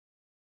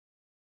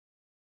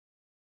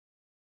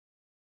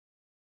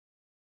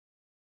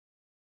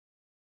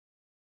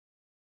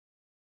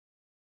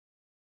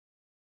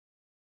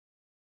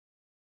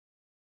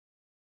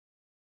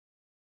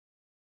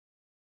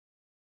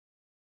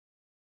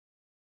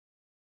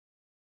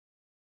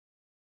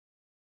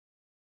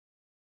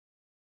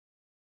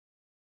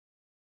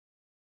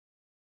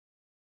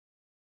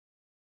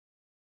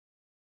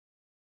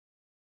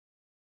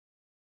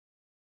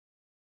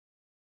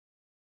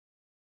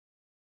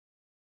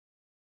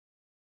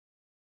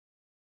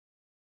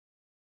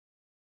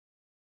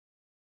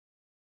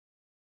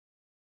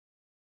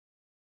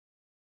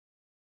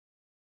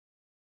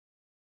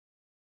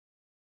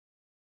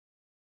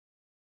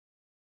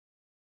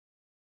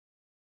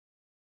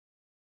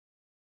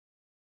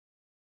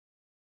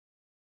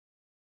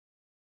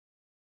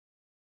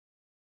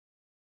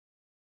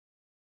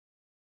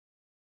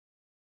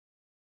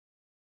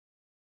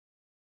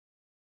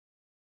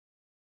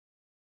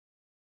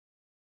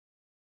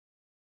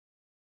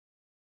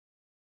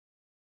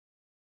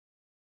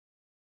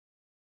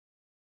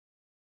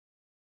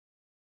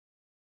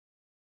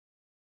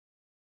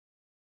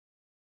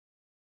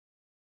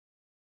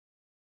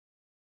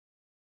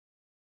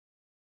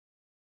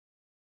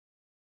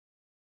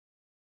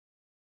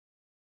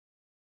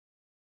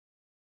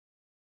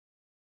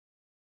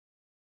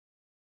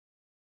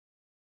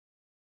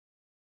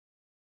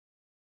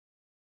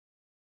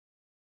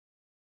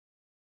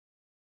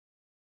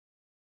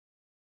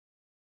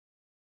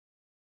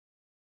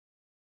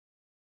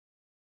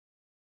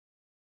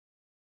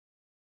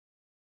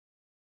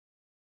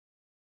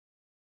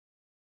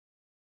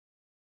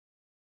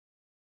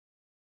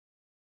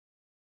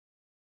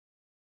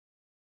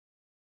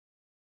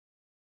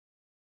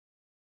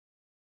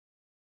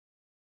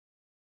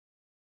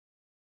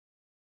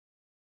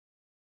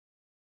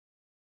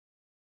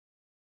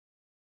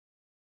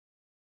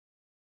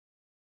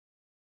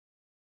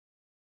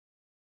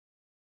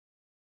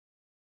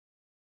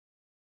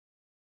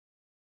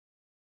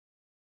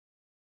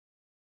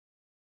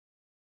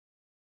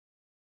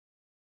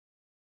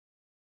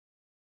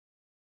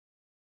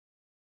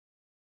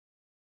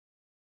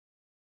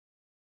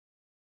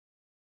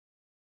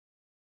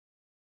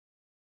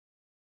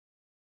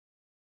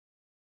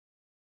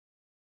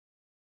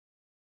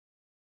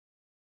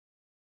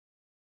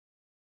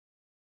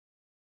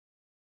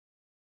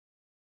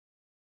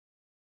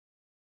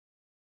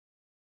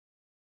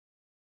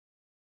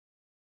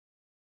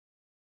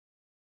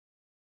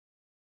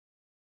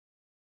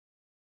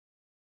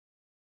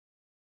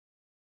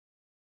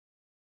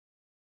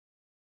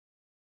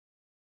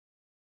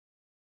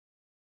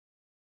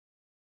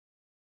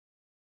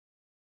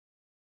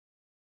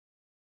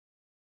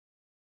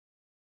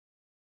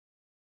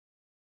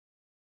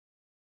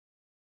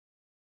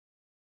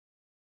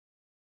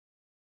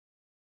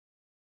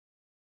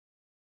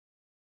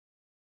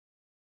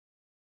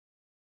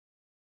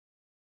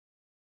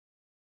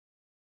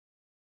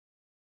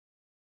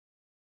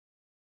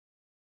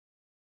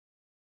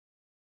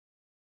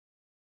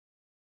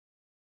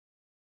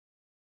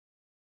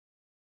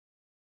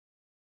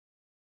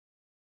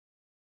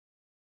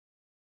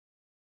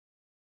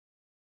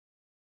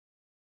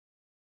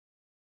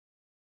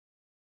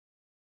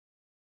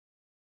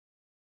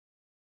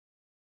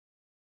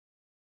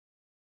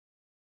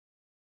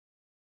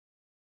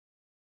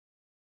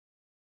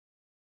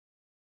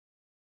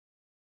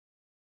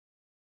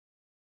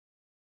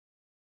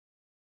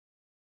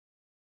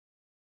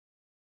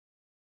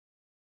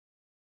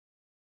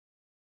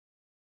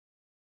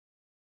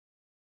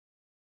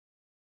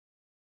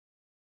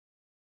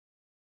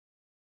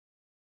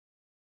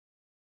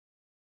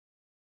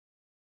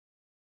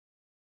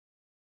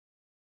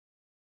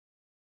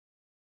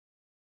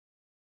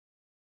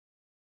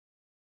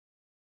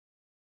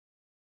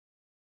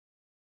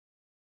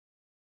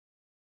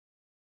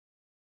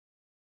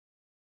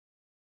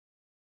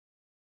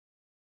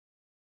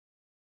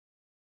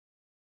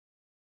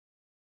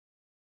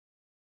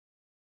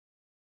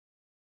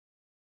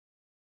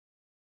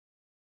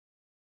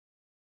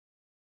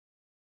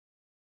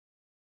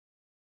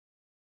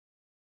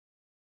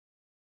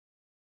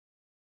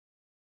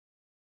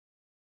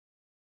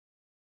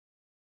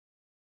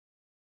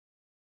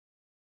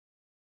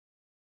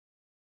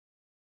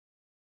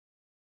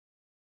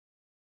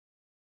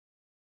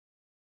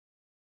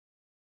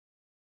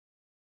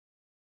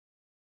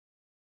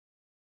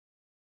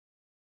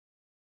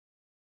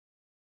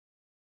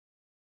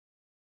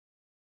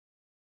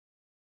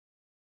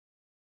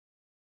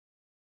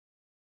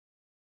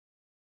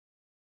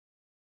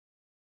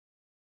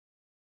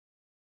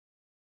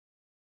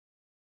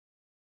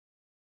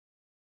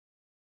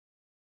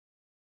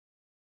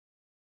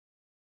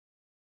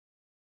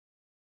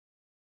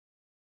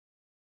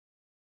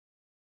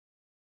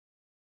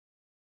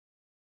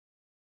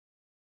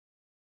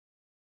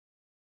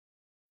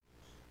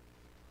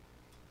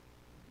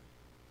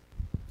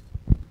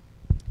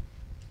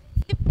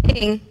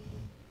morning.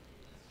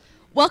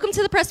 Welcome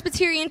to the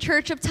Presbyterian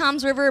Church of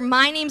Toms River.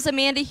 My name's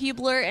Amanda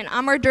Hubler, and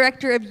I'm our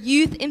Director of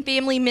Youth and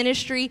Family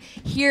Ministry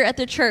here at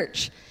the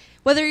church.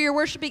 Whether you're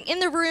worshiping in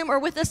the room or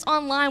with us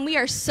online, we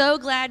are so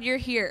glad you're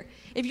here.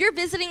 If you're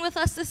visiting with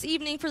us this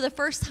evening for the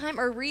first time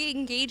or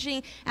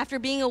re-engaging after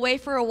being away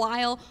for a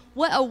while,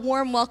 what a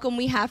warm welcome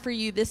we have for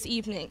you this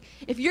evening.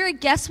 If you're a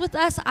guest with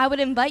us, I would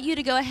invite you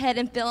to go ahead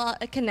and fill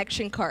out a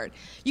connection card.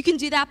 You can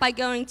do that by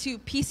going to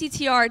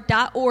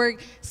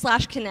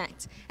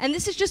pctr.org/connect. And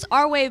this is just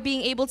our way of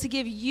being able to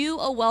give you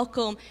a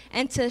welcome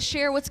and to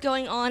share what's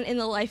going on in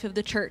the life of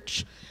the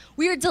church.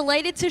 We are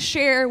delighted to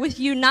share with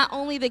you not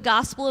only the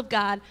gospel of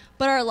God,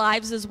 but our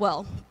lives as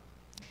well.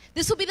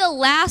 This will be the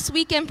last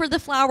weekend for the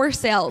flower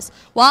sales.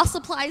 While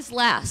supplies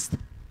last,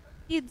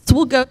 these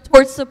will go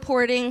towards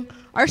supporting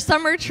our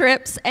summer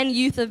trips and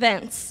youth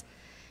events.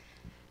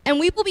 And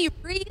we will be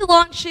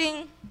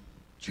relaunching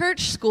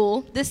church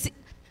school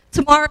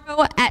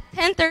tomorrow at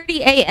 10:30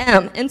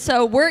 a.m. And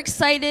so we're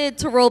excited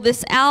to roll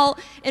this out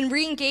and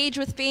re-engage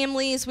with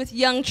families with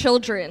young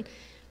children.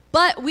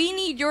 But we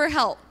need your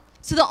help.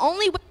 So the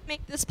only way to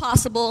make this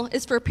possible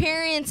is for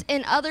parents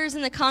and others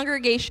in the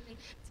congregation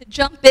to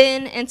jump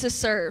in and to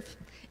serve.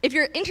 If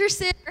you're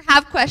interested or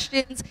have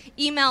questions,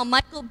 email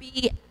Michael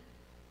B.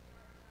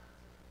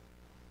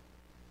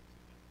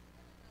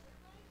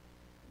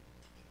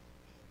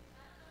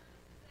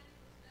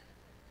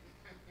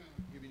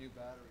 Give you new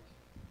batteries.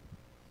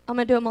 I'm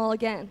going to do them all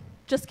again.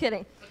 Just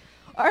kidding.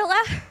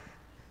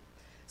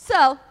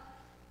 So,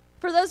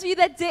 for those of you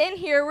that didn't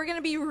hear, we're going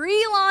to be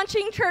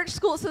relaunching church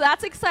school, so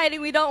that's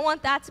exciting. We don't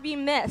want that to be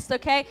missed,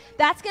 okay?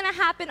 That's going to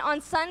happen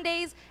on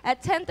Sundays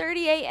at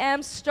 10:30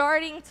 a.m.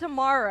 starting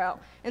tomorrow.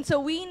 And so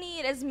we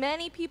need as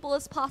many people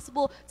as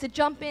possible to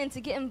jump in,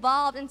 to get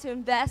involved, and to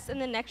invest in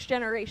the next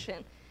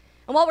generation.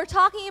 And while we're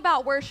talking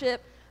about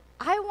worship,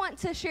 I want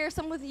to share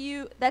some with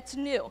you that's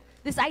new,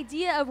 this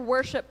idea of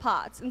worship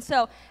pods. And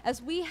so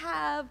as we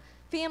have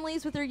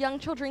families with their young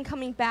children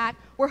coming back,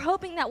 we're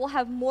hoping that we'll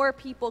have more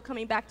people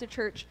coming back to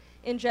church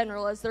in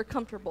general as they're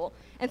comfortable.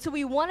 And so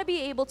we want to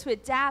be able to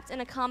adapt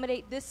and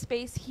accommodate this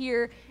space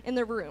here in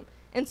the room.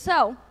 And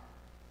so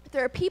if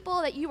there are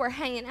people that you are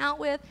hanging out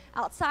with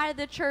outside of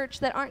the church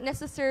that aren't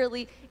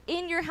necessarily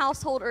in your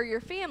household or your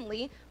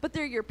family, but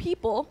they're your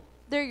people,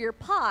 they're your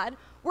pod,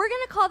 we're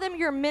going to call them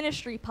your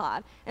ministry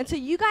pod. And so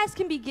you guys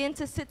can begin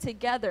to sit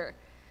together.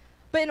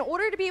 But in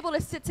order to be able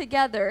to sit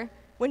together,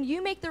 when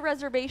you make the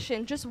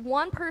reservation, just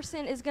one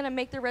person is going to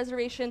make the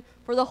reservation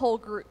for the whole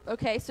group,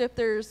 okay? So if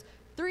there's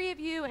 3 of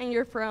you and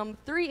you're from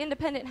 3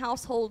 independent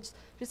households,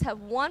 just have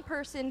one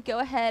person go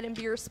ahead and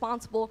be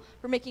responsible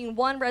for making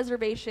one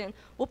reservation.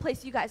 We'll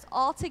place you guys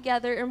all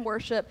together in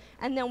worship,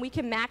 and then we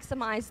can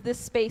maximize this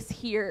space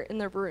here in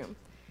the room.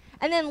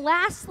 And then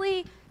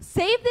lastly,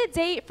 save the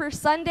date for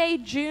Sunday,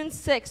 June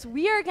 6th.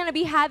 We are going to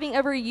be having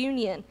a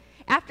reunion.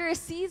 After a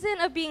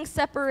season of being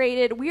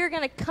separated, we are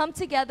going to come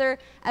together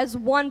as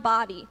one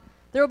body.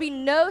 There will be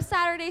no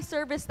Saturday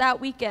service that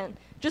weekend.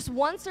 Just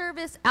one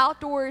service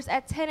outdoors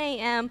at 10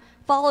 a.m.,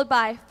 followed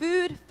by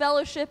food,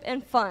 fellowship,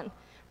 and fun.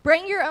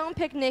 Bring your own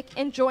picnic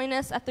and join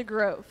us at the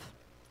Grove.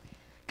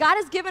 God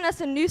has given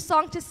us a new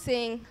song to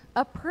sing,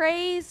 a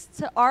praise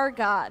to our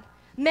God.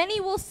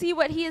 Many will see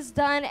what he has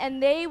done,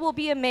 and they will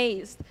be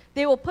amazed.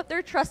 They will put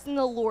their trust in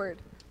the Lord.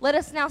 Let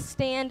us now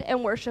stand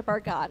and worship our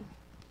God.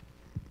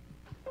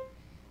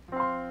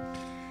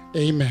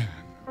 Amen.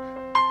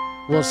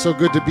 Well, so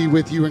good to be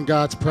with you in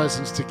God's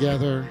presence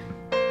together.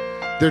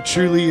 There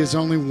truly is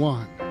only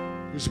one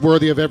who's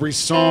worthy of every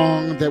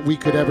song that we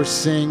could ever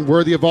sing,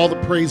 worthy of all the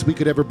praise we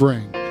could ever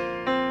bring.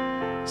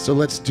 So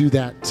let's do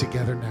that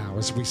together now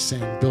as we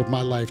sing, Build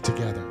My Life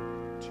Together.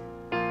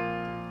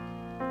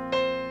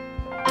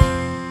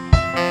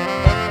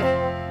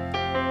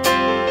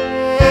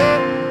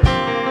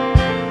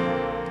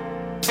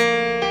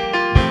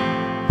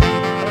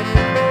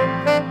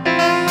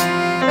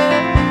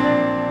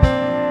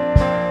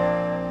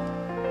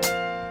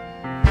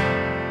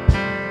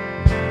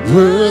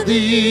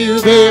 Worthy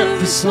of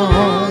every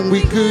song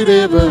we could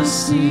ever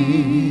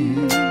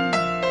sing,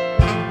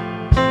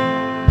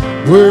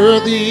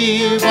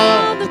 worthy of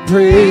all the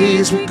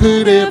praise we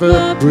could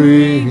ever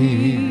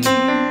bring,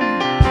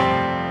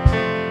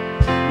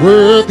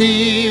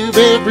 worthy of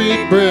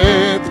every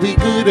breath we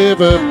could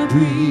ever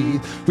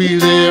breathe. We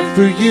live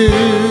for you,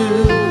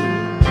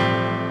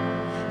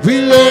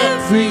 we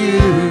live for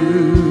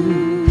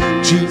you,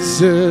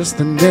 Jesus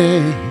the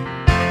name.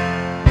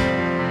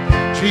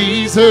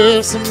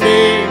 Jesus, the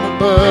name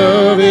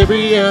above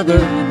every other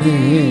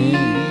name.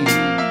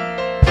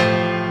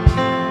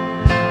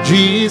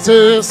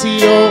 Jesus,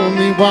 the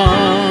only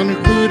one who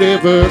could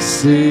ever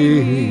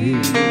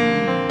save.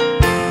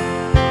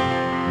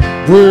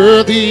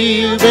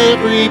 Worthy of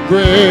every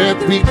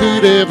breath we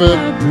could ever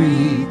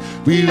breathe.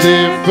 We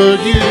live for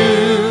you.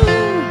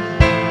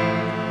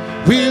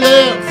 We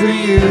live for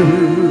you.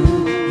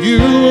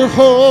 You are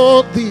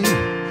holy,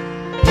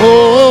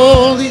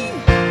 holy.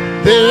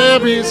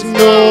 There is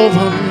no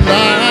one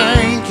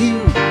like you.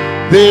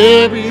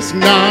 There is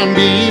none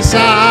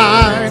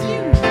beside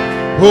you.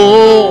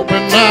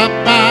 Open up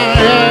my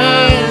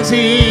eyes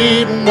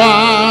in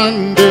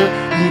wonder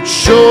and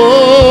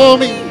show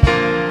me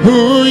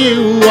who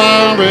you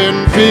are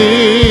and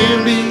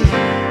fill me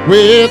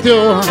with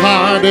your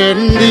heart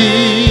and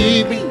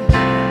lead me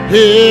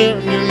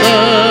in your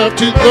love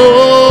to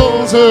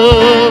those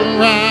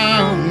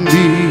around me.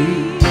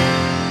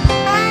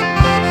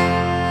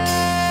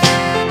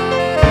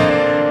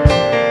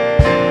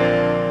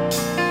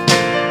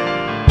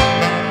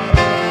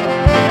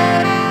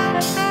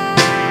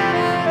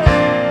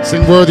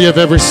 Sing worthy of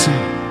every song.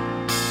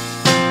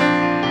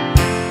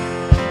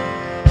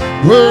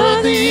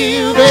 Worthy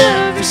of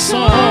every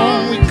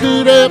song we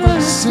could ever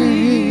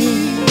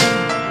sing.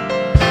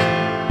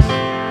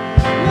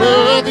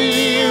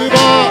 Worthy of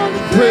all the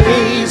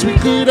praise we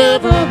could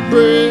ever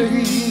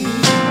bring.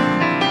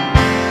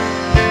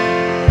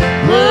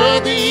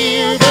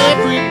 Worthy of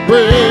every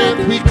breath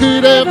we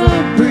could ever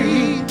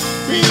breathe.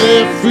 We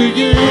live for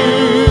you.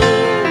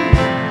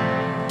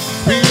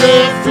 We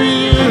live for you.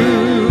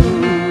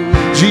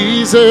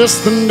 Jesus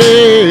the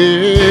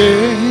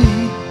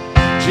name,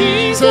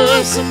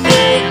 Jesus the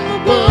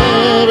name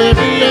above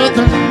every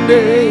other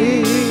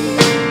name.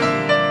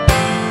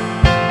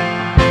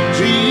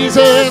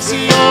 Jesus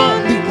the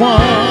only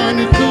one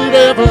who could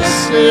ever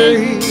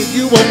save.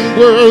 You are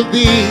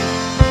worthy,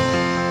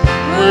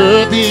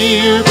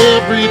 worthy of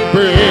every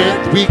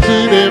breath we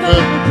could ever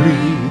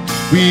breathe.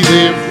 We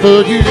live for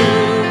you,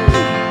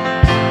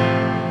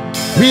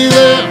 we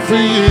live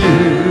for you.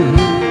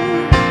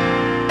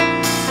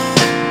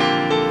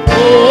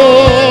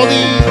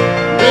 Holy,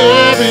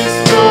 there is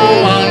no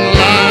one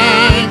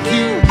like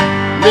you.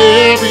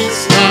 There is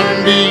none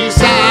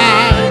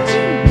beside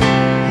you.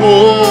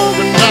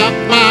 Open up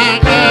my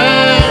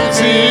eyes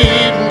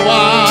in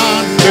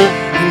wonder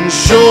and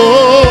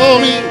show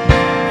me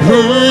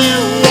who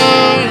you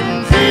are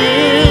and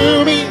fill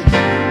me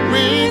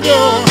with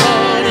your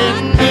heart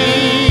and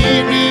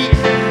lead me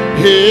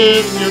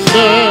in your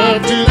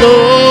love to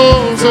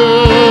those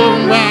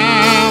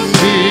around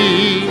me.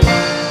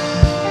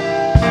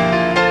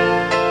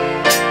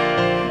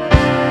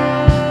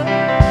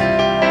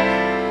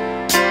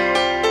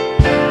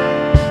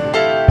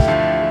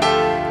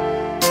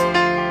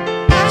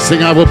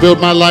 Sing, I will build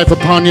my life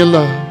upon your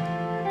love.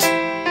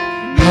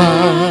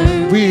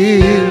 I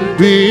will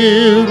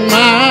build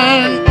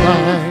my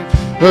life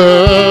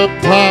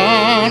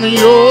upon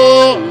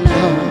your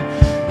love.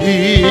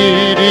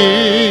 It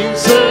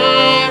is a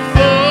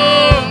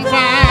firm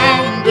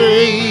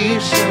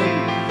foundation.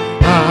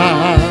 I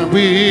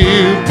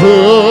will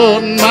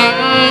put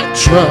my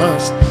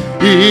trust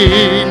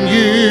in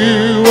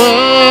you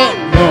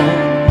alone,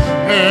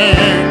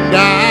 and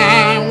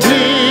I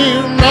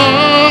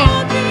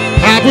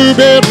will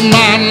build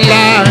my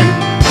life.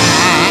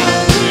 I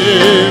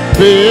will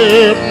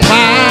build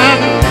my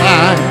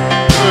life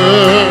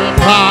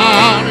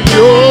upon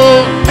your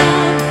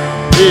love.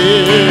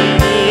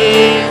 It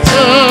is a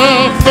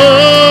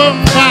firm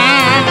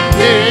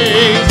foundation.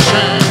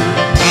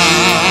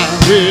 I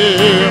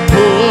will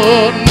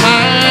put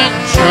my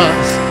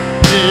trust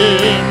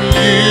in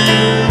you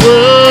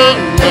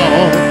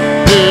alone,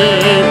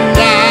 and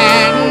I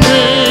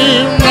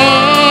will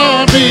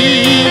not be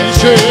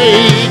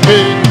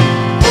shaken.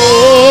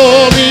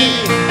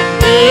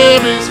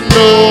 There is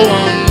no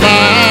one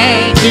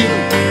like you.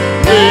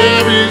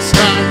 There is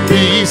none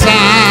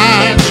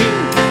beside you.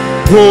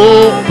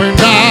 Open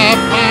up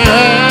my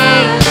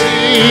eyes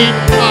in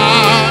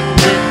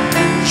wonder.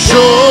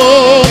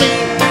 Show me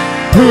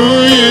who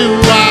you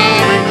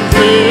are and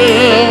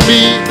fill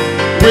me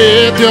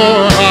with your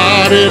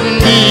heart and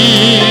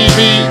lead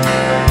me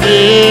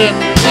in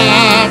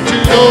love to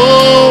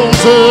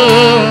those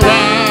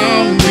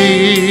around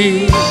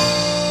me.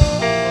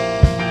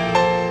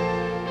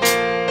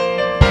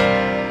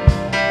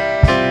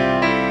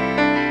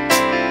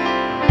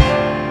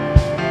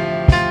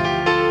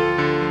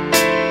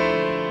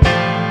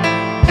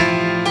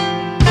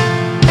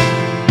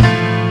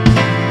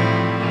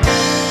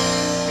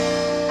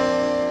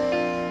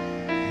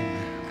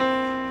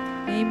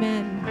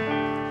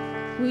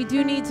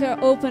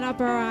 Open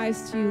up our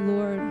eyes to you,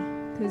 Lord,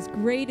 because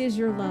great is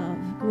your love,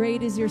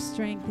 great is your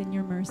strength and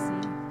your mercy,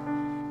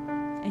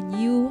 and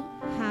you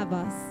have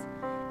us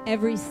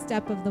every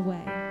step of the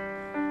way.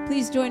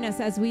 Please join us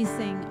as we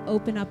sing,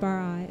 Open Up Our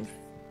Eyes.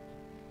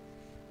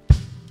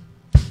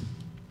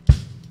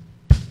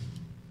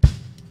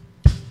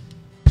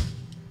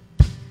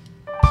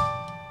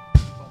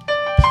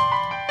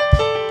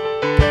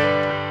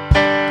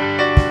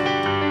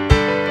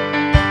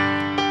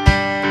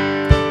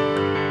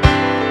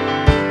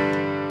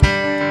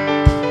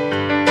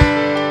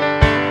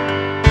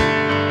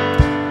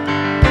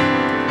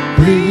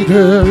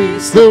 Greater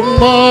is the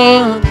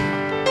one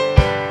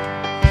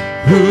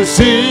who's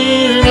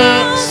in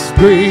us.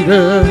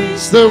 Greater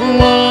is the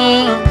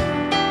one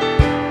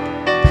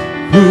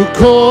who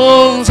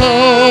calls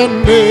our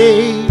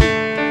name.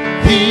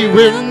 He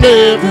will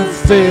never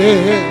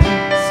fail.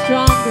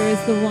 Stronger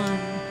is the one.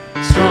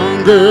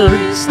 Stronger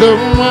is the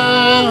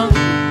one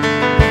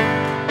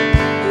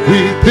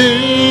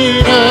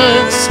within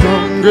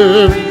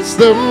stronger is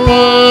the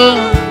one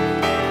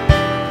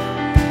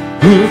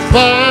who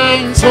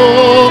fights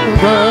for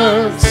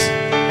us.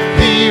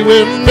 He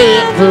will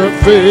never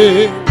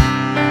fail.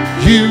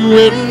 You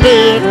will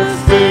never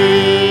fail.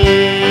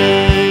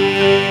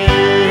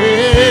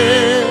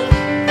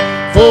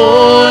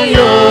 For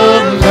your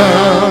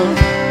love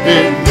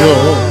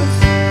endures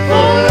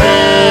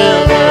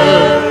forever.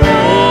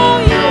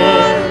 For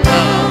your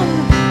love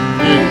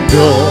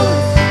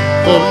endures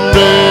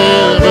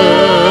forever.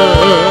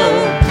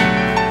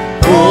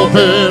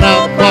 Open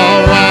up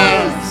our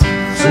eyes,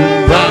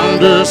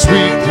 surround us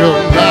with your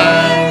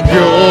light.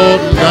 Your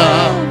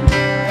love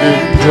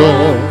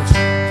endures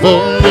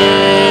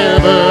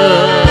forever.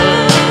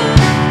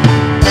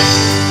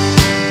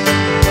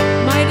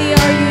 Mighty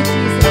are you,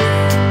 Jesus,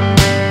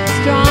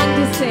 strong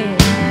to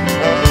save.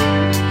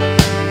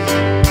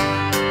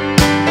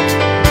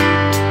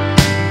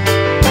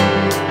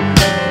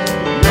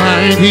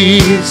 Mighty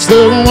is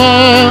the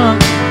one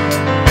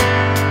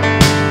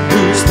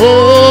who's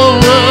for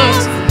us.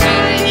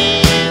 Mighty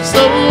is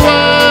the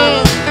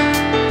one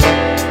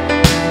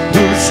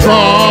who's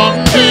strong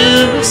to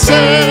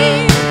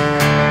save.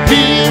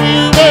 He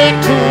will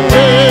make a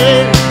way.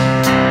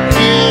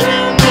 He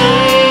will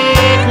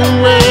make a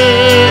way.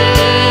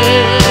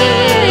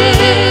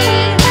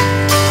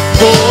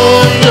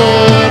 For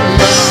your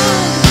love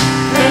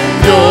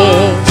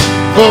endures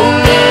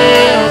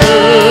forever.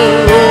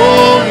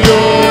 Oh,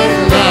 your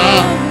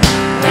love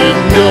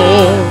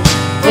endures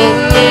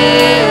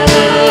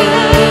forever.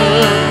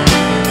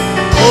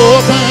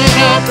 Open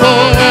up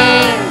our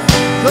eyes,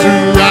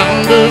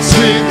 surround us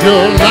with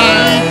your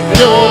light.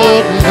 Your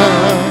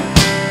love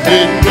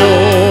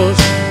endures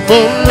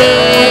forever.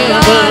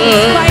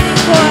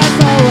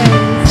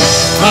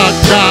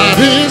 God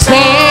is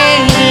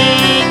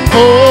fighting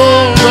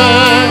for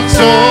us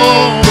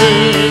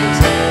always.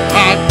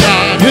 Our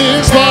God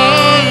is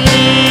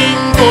fighting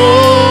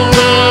for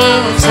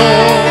us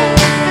always.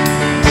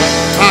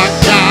 Our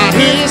God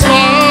is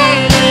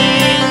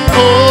fighting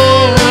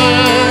for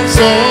us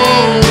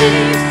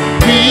always.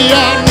 We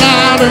are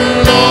not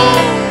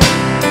alone.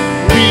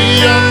 We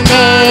are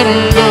not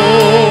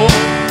alone.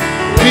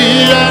 We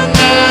are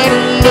not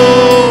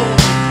alone.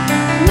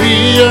 We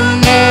are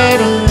not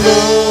alone.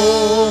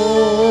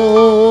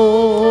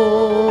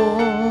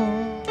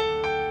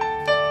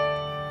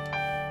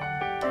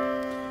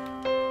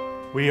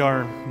 We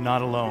are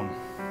not alone.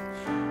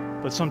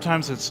 But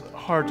sometimes it's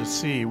hard to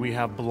see. We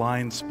have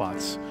blind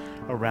spots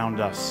around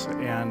us,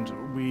 and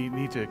we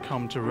need to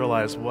come to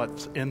realize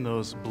what's in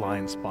those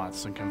blind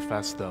spots and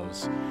confess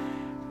those,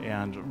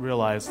 and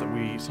realize that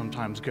we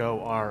sometimes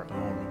go our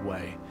own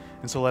way.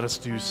 And so let us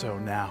do so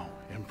now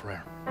in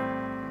prayer.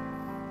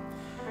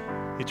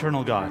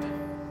 Eternal God,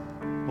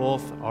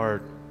 both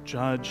our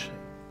Judge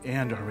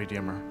and our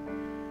Redeemer,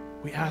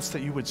 we ask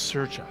that you would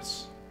search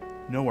us,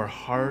 know our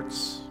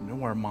hearts,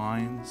 know our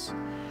minds.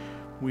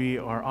 We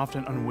are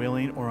often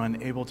unwilling or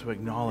unable to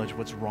acknowledge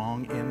what's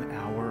wrong in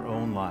our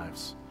own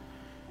lives,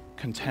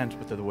 content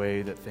with the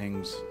way that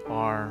things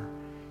are,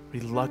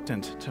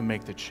 reluctant to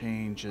make the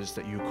changes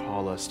that you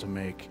call us to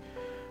make.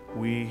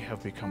 We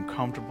have become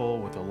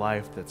comfortable with a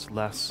life that's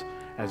less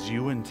as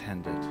you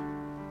intended.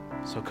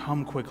 So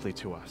come quickly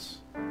to us.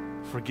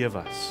 Forgive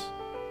us,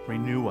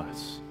 renew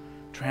us,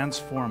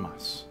 transform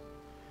us.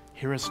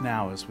 Hear us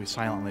now as we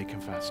silently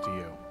confess to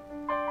you.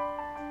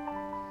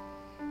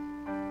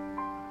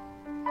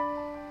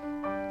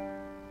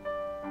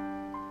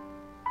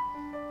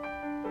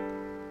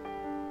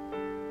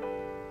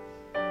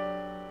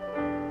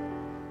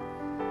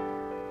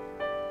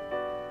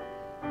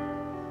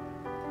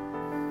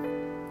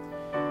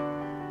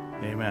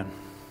 Amen.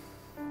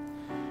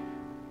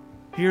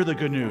 Hear the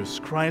good news.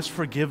 Christ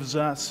forgives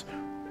us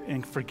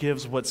and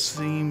forgives what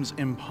seems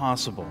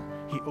impossible.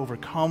 He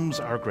overcomes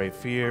our great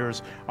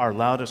fears, our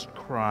loudest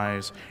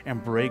cries,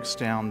 and breaks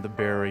down the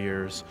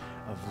barriers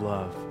of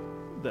love,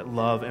 that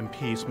love and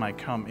peace might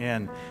come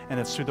in. And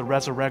it's through the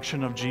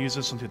resurrection of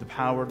Jesus and through the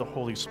power of the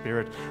Holy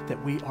Spirit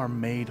that we are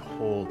made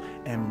whole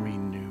and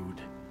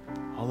renewed.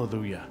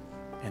 Hallelujah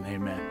and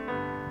amen.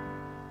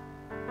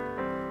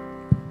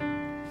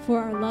 For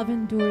our love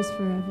endures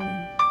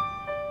forever.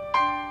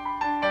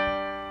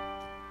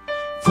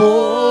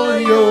 For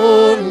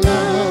your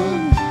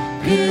love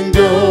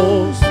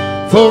endures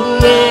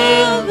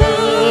forever.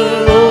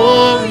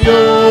 Oh,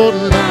 your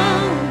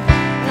love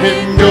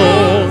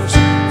endures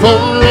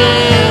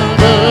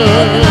forever.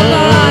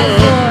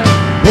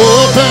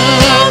 Open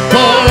up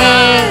our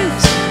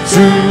eyes,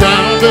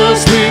 surround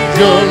us with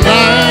your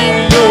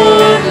light.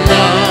 Your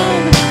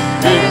love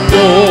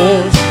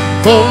endures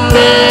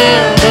forever.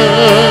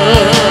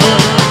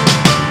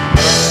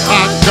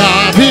 Our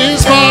God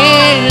is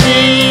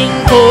fighting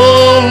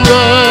for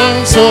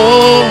us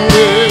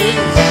always.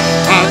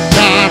 Our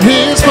God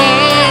is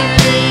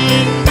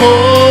fighting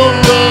for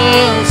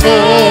us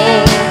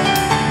all.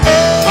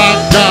 Our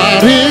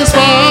God is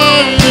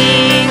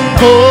fighting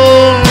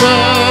for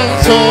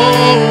us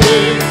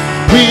always.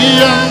 We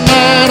are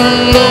not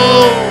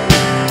alone.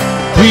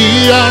 We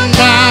are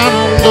not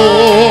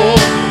alone.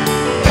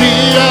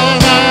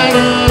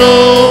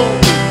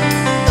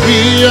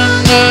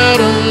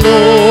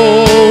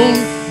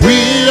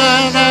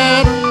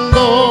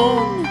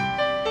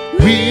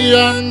 we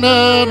are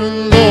not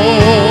alone.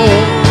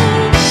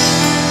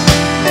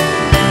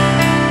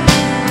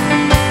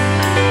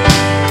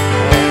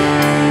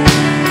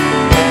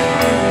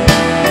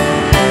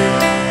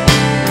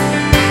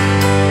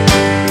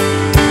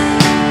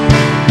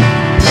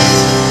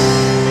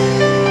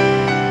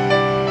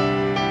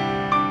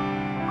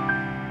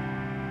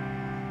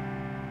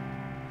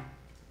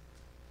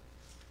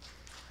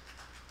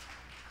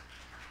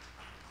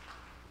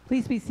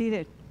 Please be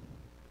seated.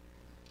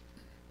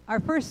 Our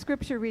first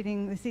scripture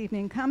reading this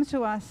evening comes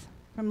to us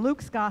from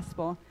Luke's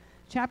Gospel,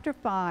 chapter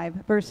 5,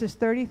 verses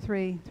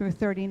 33 through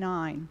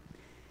 39.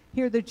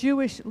 Here the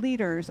Jewish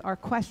leaders are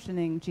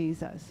questioning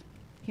Jesus.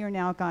 Hear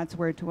now God's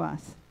word to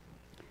us.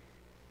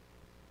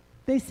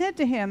 They said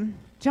to him,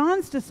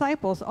 "John's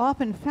disciples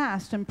often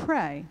fast and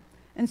pray,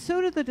 and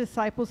so do the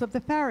disciples of the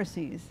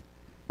Pharisees.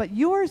 But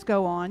yours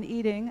go on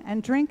eating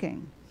and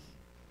drinking."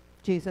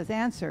 Jesus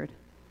answered,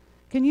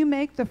 "Can you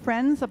make the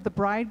friends of the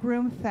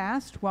bridegroom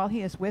fast while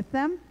he is with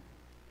them?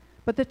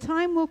 But the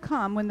time will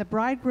come when the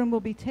bridegroom will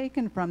be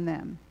taken from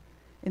them.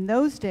 In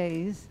those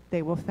days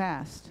they will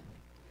fast."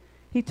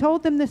 He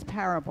told them this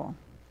parable.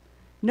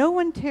 "No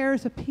one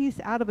tears a piece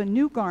out of a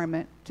new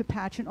garment to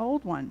patch an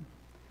old one.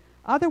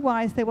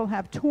 Otherwise they will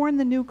have torn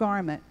the new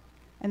garment,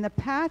 and the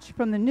patch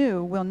from the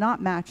new will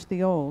not match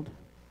the old.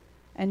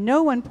 And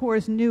no one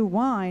pours new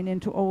wine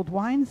into old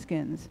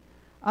wineskins.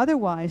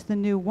 Otherwise the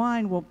new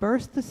wine will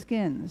burst the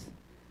skins.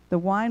 The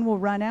wine will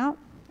run out,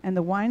 and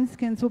the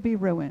wineskins will be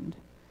ruined.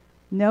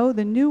 No,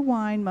 the new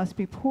wine must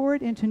be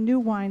poured into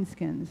new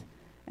wineskins,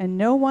 and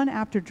no one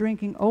after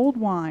drinking old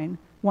wine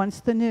wants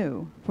the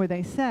new, for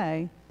they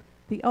say,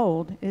 the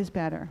old is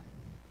better."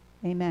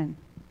 Amen.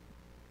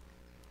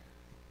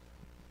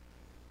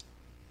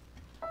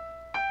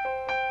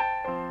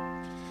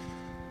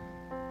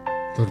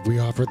 Lord, we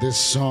offer this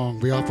song,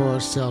 we offer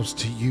ourselves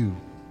to you,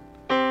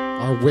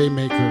 our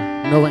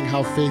waymaker, knowing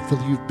how faithful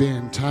you've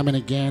been time and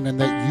again, and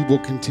that you will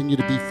continue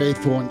to be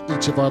faithful in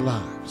each of our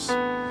lives.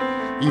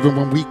 Even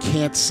when we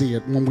can't see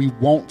it, when we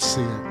won't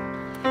see it,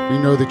 we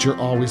know that you're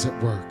always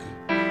at work.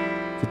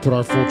 We put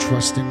our full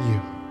trust in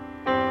you.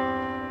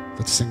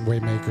 Let's sing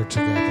Waymaker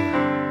together.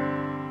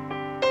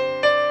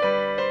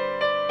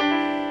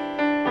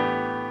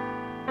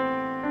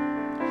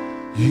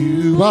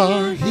 You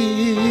are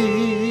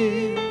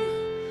here,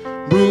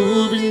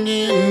 moving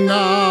in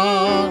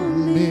our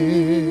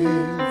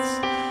midst.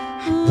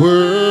 I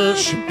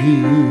worship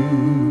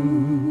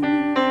you.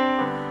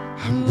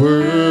 I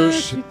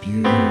worship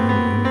you.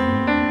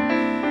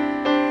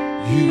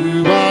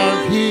 You are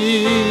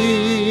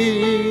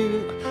here,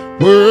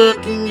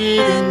 working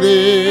in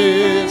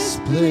this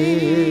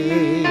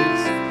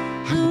place.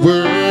 I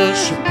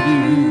worship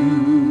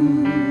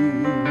you.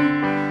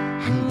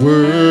 I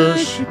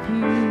worship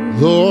you.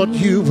 Lord,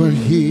 you are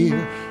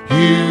here.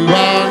 You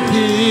are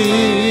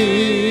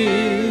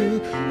here,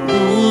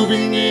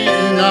 moving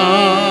in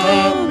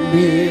our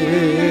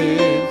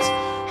midst.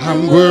 I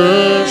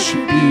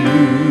worship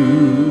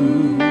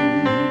you. I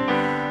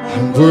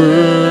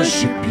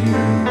worship you.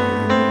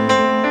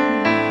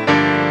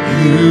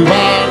 You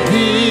are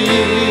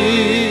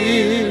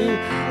here,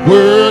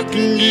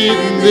 working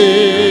in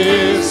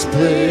this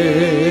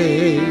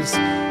place. I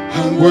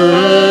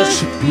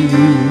worship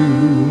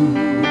you.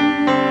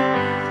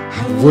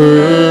 I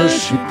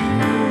worship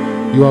you.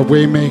 You are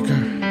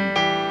Waymaker.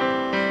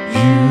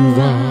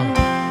 You are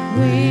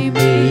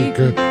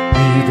Waymaker,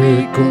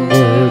 miracle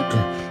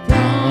worker,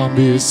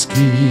 promise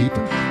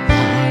keeper,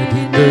 light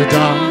in the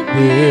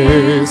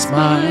darkness,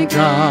 my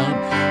God.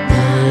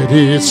 That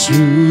is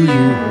who you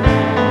are.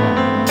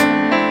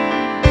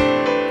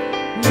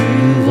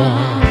 You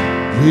are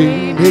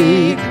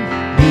Waymaker,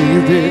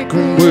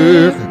 miracle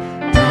worker,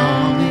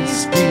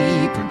 promise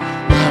keeper,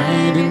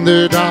 light in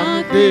the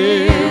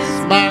darkness,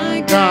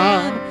 my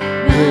God.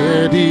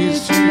 That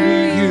is who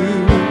you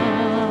are.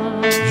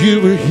 You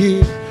are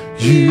here,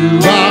 you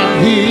are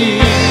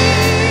here,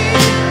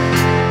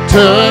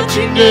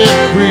 touching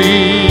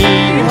every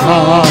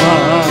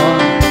heart.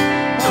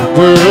 I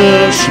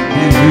worship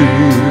you.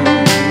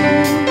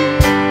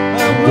 I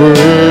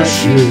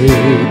worship you.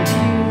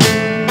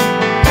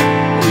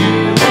 You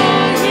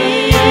are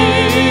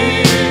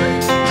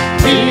here,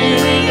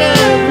 healing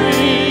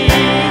every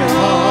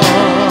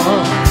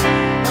heart.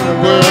 I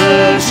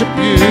worship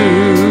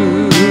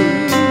you.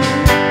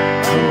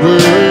 I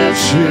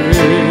worship you.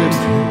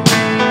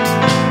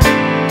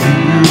 You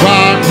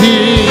are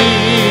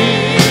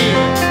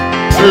here,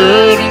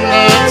 turning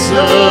us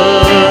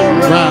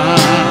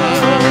around.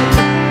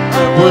 I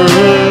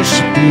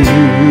worship you.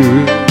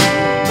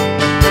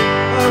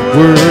 I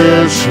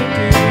worship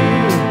you.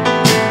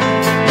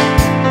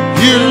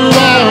 You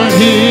are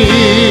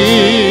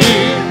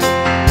here,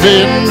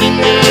 bending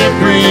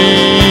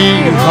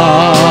every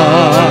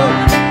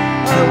heart.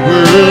 I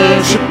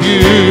worship you.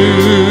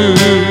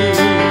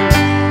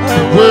 I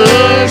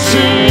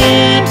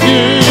worship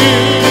you.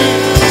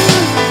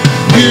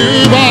 You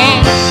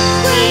are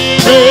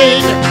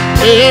Waymaker,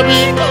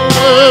 every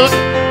word,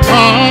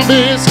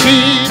 promise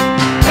keep,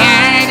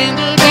 light in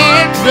the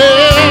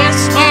darkness,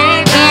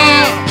 my God.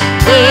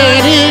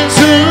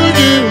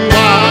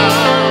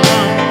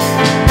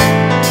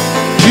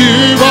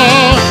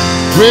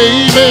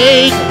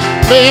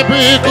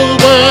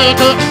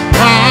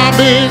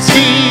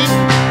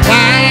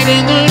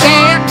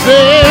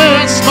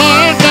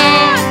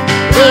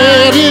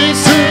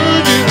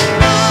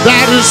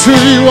 is who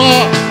you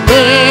are.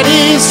 That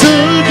is who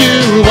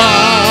you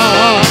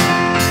are.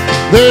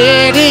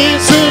 That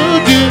is who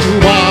you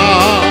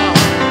are.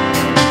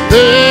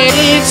 That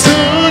is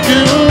who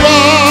you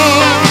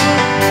are.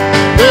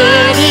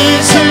 That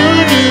is who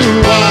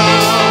you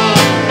are.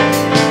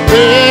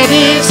 That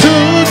is who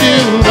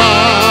you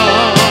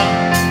are.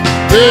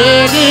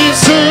 That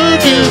is who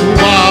you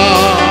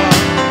are.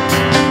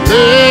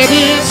 That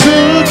is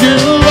who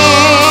you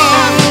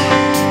are.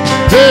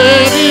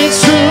 That is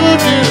who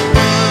you are.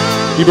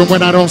 Even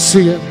when I don't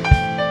see it.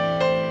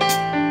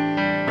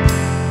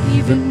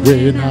 Even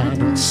when I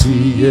don't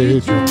see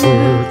it, you're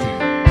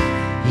working.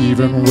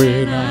 Even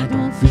when I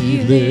don't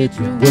feel it,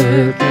 you're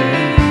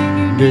working.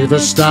 You never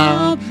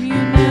stop, you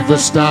never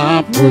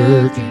stop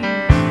working.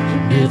 You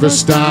never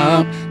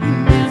stop, you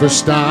never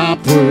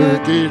stop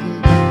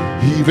working.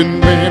 Even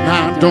when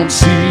I don't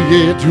see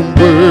it, you're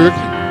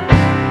working.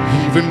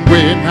 Even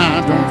when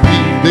I don't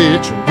feel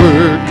it, you're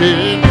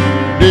working.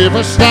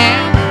 Never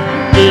stop,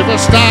 never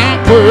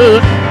stop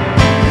working.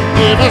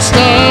 Never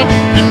stop,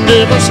 you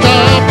never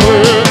stop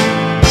working.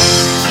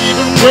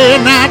 Even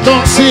when I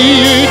don't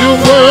see it,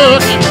 you're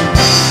working.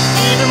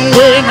 Even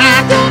when I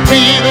don't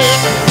feel it,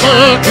 you're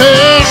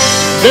working.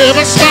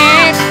 Never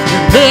stop, you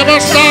never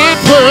stop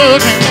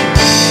working.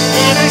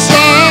 Never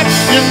stop,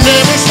 you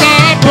never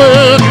stop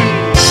working.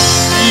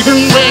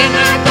 Even when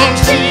I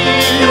don't see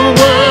it, you're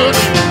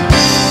working.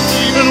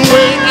 Even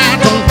when I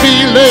don't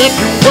feel it,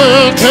 you're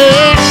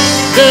working.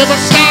 Never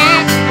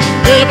stop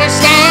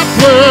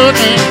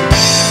working.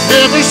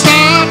 Never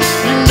stop,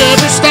 you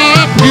never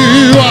stop.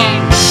 You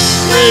are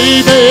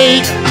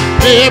waymaker,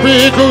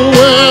 miracle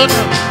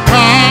worker,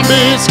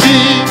 promise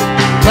keeper,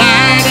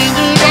 light in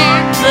the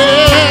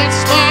darkness,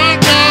 my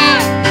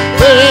God.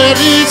 That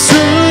is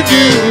who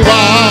you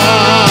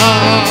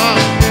are.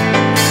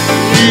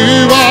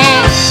 You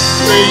are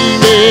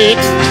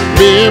waymaker,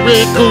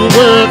 miracle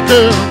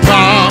worker,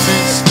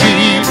 promise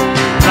keeper,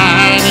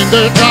 light in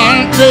the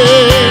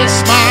darkness,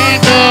 my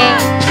God.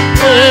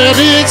 That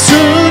is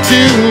who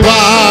you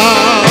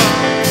are.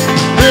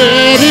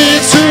 That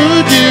is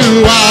who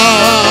you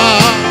are.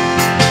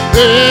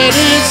 That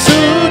is who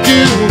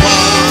you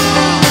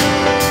are.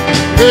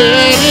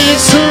 That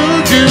is who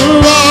you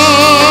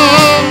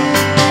are.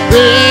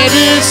 That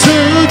is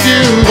who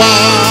you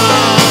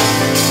are.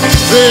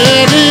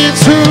 That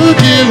is who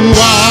you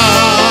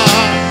are.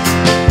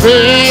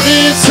 That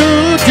is who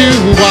you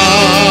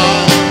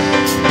are.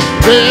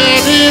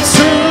 That is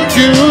who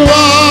you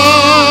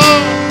are.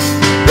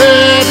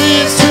 That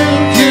is who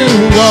you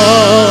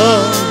are.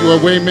 You are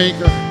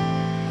waymaker.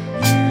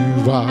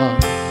 You are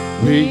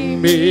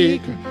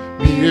waymaker,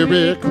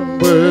 miracle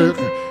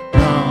worker,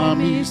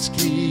 promise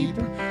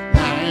keeper,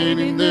 light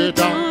in the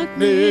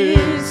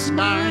darkness,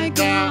 my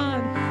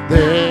God.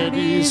 That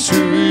is who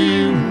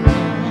you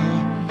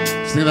are.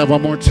 Sing that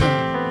one more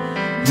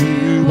time.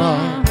 You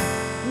are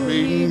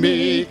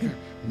waymaker,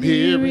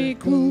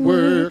 miracle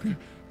worker,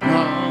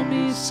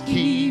 promise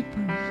keeper,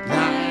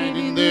 light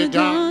in the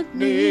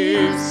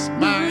darkness,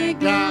 my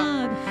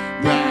God.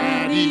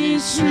 That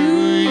is who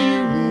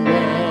you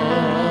are.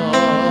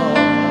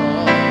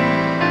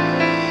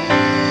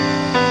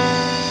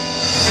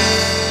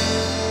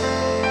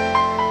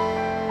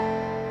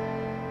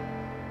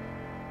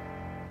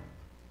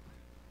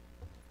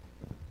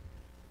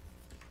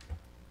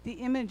 The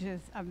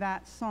images of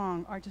that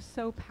song are just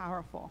so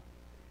powerful.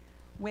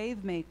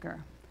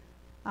 Wavemaker.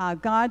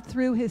 God,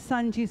 through his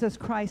son Jesus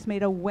Christ,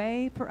 made a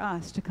way for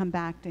us to come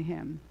back to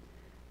him.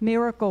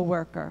 Miracle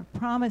worker,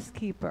 promise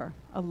keeper,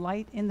 a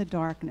light in the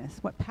darkness.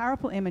 What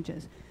powerful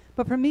images.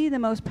 But for me, the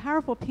most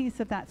powerful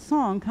piece of that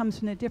song comes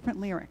from a different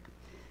lyric,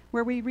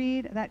 where we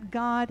read that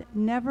God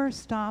never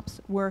stops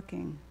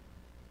working.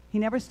 He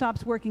never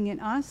stops working in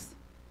us,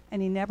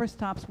 and he never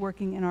stops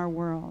working in our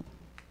world.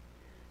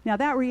 Now,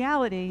 that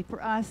reality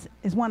for us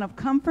is one of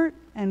comfort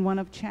and one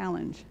of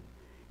challenge.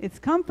 It's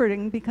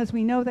comforting because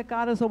we know that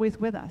God is always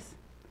with us.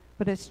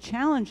 But it's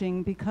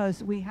challenging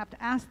because we have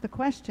to ask the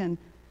question,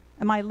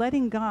 am I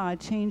letting God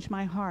change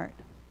my heart?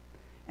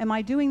 Am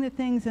I doing the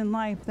things in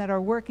life that are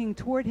working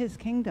toward his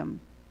kingdom?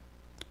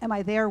 Am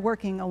I there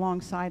working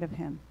alongside of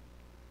him?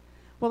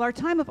 Well, our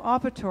time of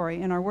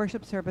offertory in our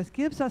worship service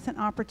gives us an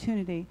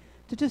opportunity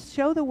to just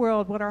show the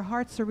world what our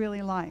hearts are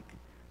really like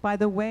by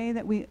the way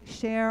that we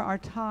share our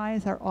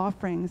tithes, our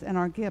offerings, and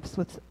our gifts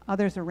with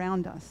others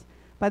around us,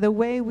 by the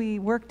way we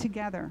work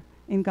together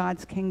in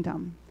God's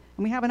kingdom.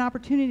 And we have an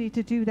opportunity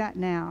to do that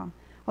now.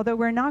 Although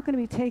we're not going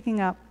to be taking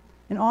up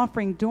an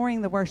offering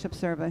during the worship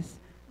service,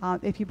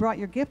 if you brought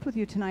your gift with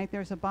you tonight,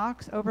 there's a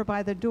box over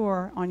by the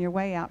door on your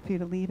way out for you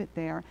to leave it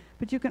there.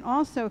 But you can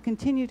also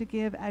continue to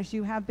give as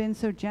you have been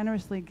so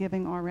generously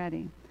giving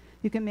already.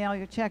 You can mail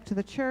your check to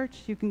the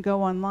church. You can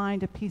go online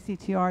to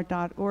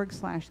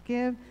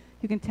pctr.org/give.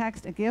 You can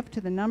text a gift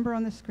to the number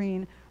on the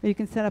screen, or you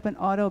can set up an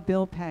auto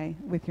bill pay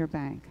with your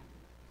bank.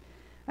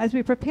 As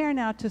we prepare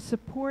now to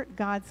support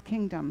God's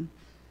kingdom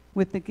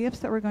with the gifts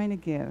that we're going to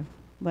give,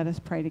 let us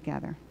pray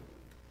together.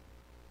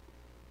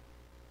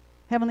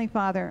 Heavenly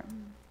Father,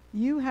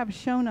 You have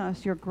shown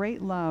us your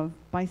great love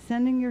by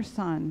sending your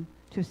Son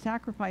to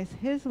sacrifice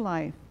his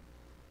life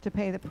to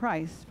pay the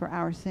price for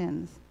our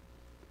sins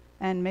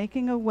and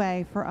making a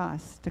way for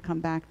us to come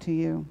back to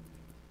you.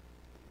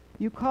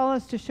 You call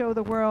us to show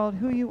the world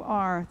who you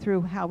are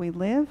through how we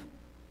live,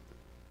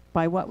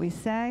 by what we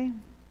say,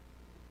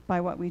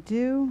 by what we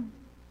do,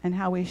 and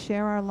how we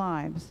share our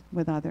lives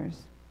with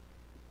others.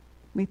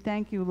 We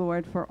thank you,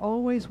 Lord, for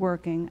always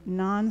working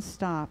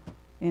nonstop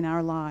in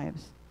our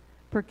lives,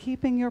 for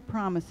keeping your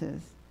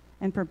promises,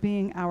 and for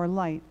being our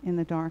light in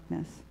the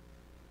darkness.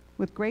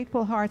 With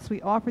grateful hearts,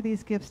 we offer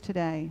these gifts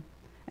today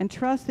and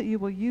trust that you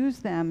will use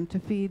them to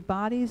feed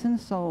bodies and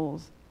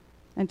souls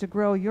and to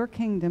grow your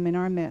kingdom in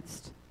our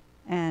midst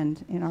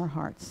and in our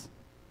hearts.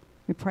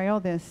 We pray all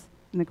this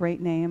in the great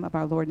name of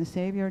our Lord and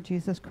Savior,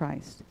 Jesus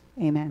Christ.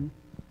 Amen.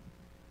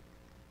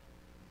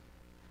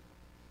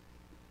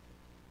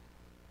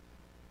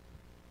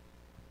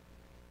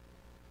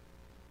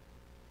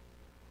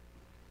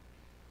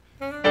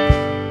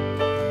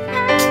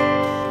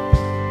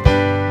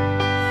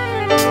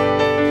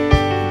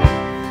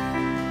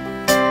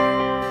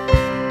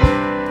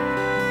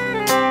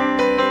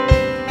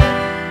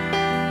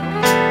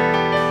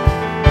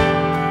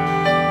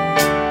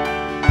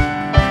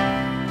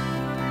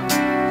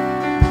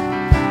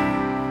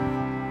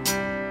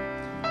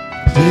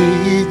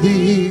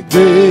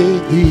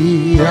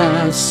 Daily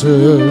I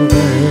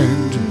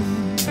surrender.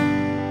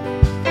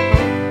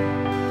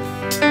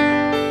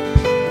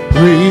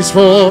 Praise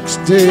for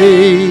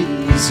today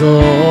is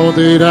all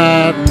that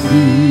I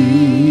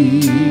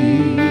need.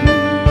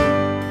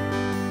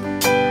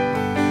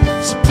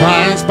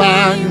 Surprised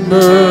by your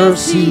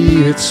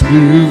mercy, it's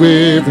new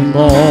every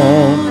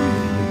morning.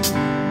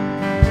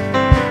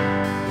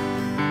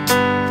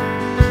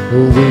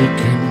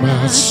 Awaken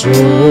my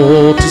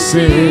soul to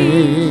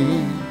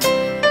sing.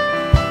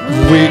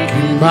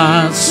 Awaken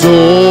my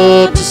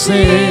soul to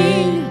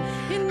sing.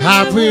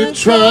 I will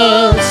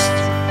trust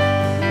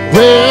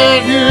where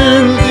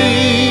you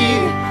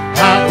lead.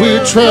 I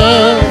will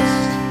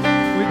trust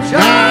which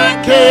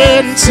I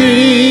can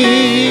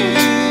see.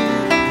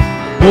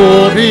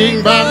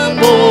 Morning by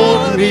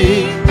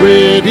morning,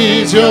 great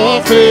is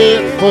your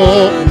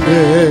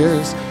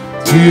faithfulness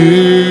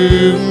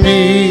to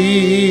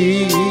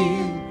me.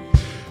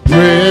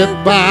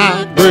 Breath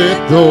by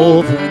breath,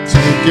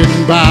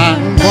 overtaken by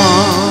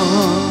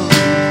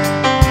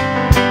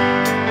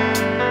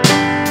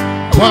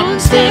one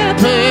step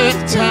at a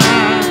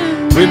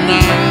time. When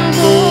I'm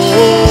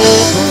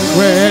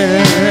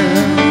overwhelmed,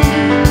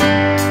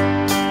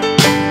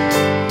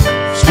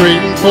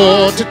 straight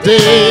for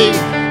today,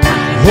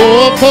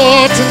 hope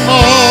for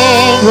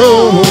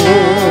tomorrow.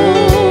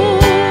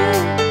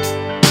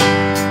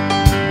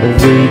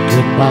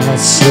 Awaken my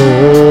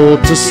soul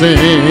to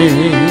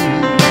sing.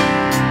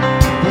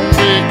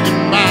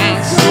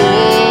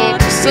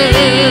 I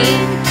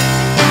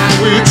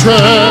will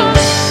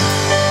trust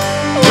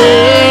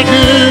where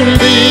you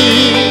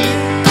lead.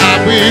 I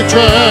will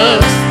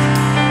trust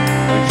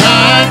I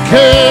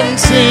can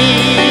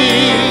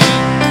see.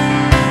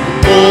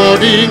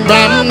 Morning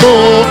by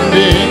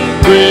morning,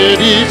 great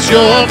is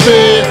your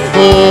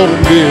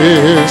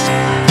faithfulness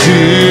to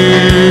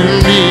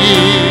me.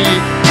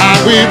 I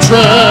will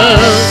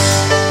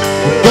trust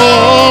with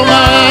all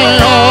my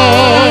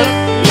heart.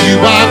 You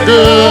are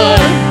good.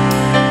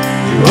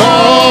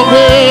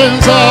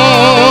 Always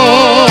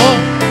on.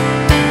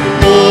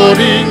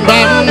 Morning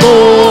by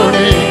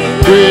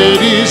morning,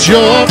 great is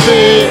your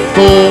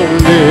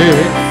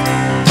faithfulness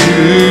to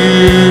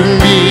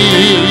me.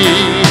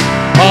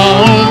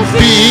 On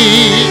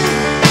feet,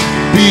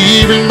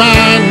 be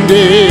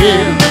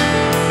reminded,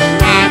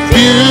 my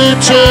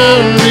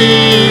future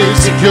is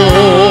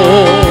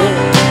secure.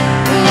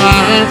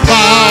 My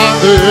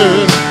Father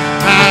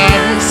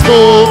has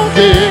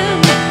spoken.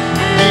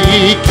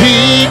 He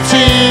keeps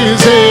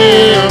his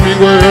every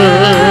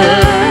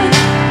word.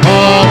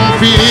 On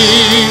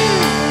feet,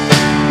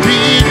 be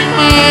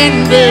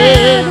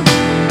reminded,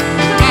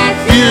 my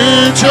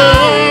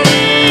future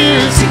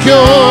is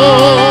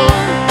secure.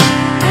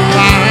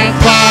 My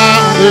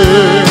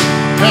Father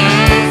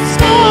has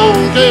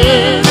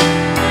spoken,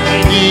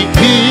 and he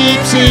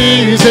keeps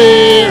his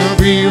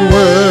every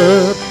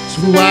word.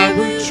 So I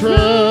will trust.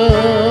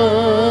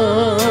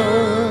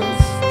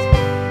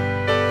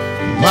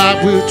 I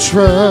will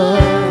trust.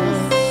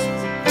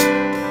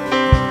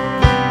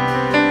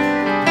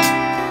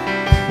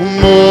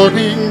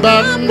 Morning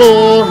by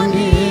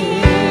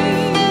morning,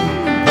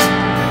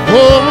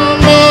 oh,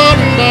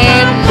 morning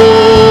by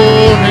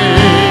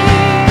morning,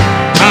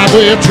 I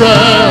will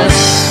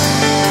trust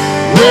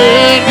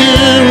where you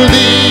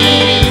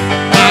lead.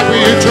 I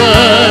will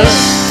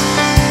trust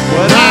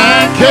what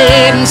I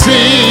can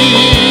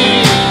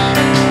see.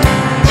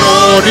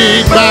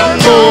 Morning by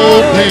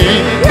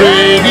morning,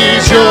 great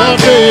is your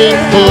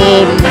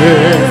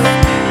faithfulness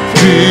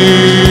to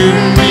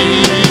me.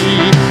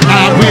 I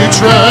will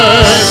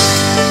trust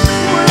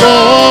with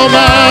all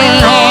my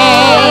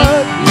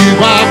heart. You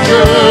are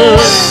good,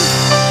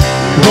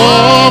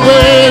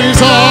 always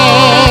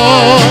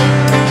on.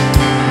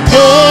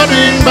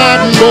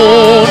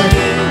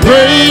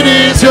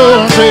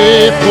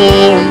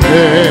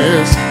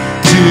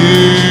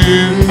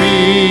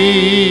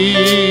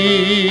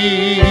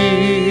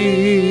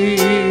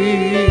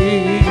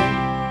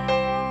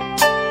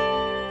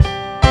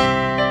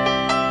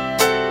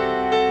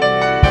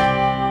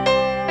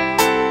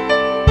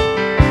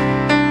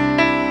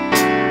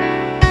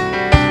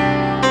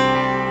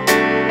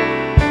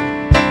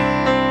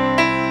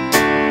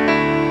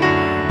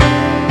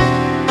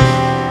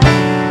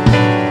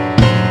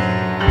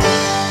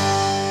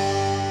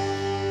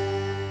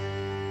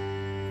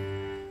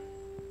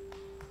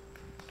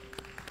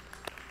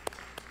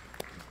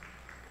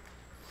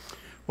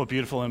 What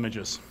beautiful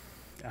images.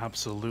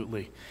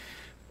 Absolutely.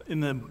 In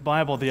the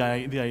Bible, the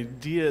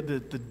idea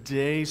that the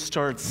day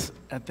starts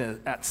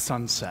at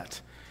sunset,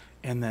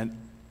 and that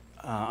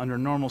under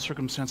normal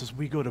circumstances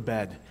we go to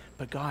bed,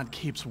 but God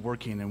keeps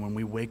working, and when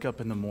we wake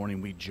up in the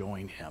morning, we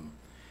join him.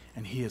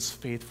 And he is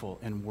faithful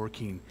and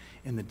working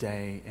in the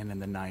day and in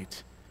the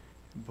night,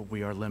 but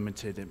we are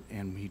limited,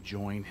 and we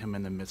join him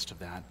in the midst of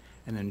that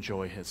and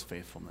enjoy his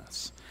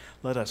faithfulness.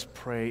 Let us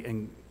pray,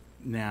 and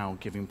now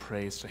giving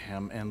praise to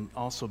him and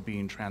also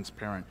being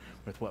transparent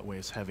with what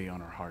weighs heavy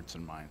on our hearts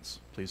and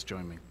minds. Please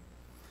join me.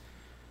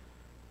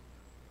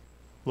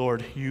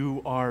 Lord,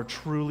 you are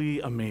truly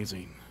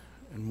amazing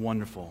and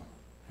wonderful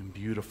and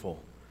beautiful.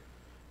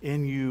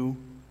 In you,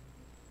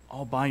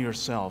 all by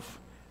yourself,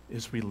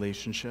 is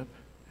relationship,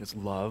 is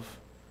love,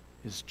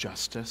 is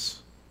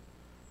justice,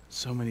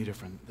 so many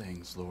different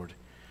things, Lord.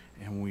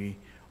 And we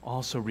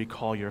also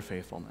recall your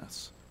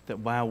faithfulness, that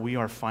while we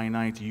are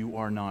finite, you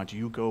are not.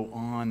 You go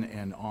on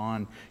and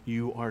on.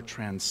 You are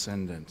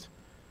transcendent.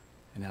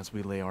 And as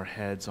we lay our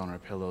heads on our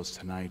pillows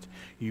tonight,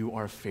 you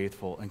are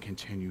faithful and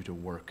continue to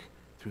work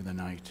through the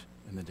night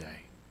and the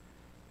day.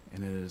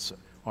 And it is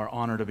our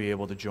honor to be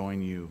able to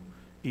join you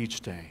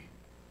each day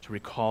to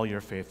recall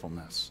your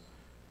faithfulness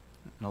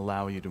and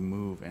allow you to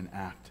move and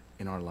act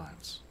in our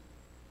lives.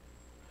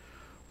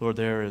 Lord,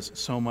 there is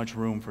so much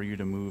room for you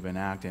to move and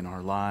act in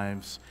our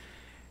lives,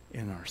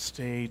 in our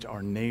state,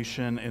 our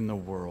nation, in the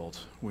world.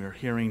 We are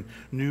hearing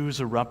news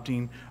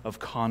erupting of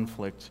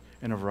conflict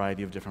in a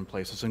variety of different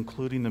places,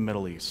 including the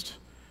Middle East.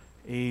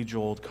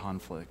 Age-old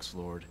conflicts,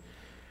 Lord.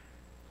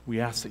 We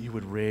ask that you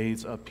would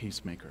raise up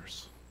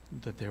peacemakers,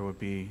 that there would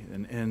be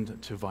an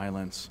end to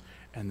violence,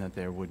 and that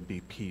there would be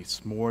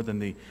peace, more than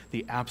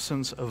the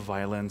absence of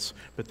violence,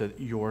 but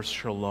that your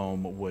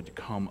shalom would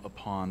come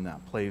upon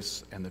that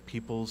place and the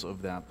peoples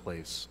of that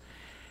place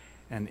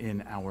and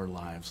in our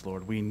lives,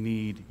 Lord. We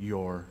need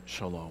your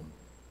shalom.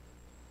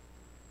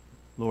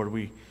 Lord,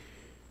 we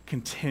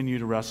continue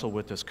to wrestle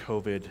with this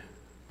COVID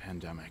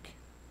pandemic.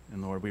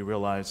 And Lord, we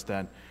realize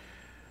that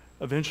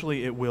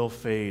eventually it will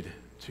fade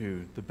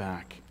to the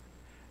back,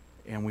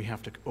 and we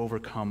have to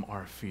overcome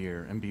our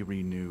fear and be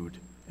renewed.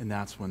 And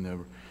that's when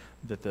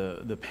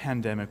the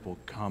pandemic will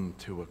come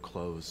to a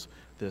close.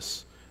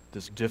 This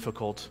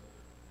difficult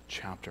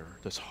chapter,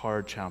 this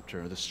hard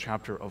chapter, this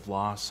chapter of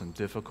loss and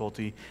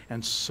difficulty,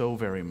 and so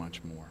very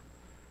much more.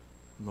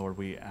 Lord,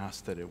 we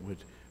ask that it would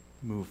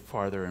move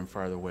farther and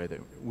farther away, that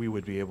we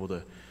would be able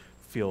to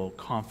feel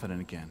confident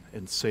again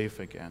and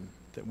safe again,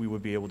 that we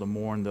would be able to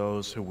mourn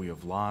those who we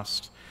have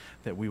lost,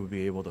 that we would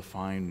be able to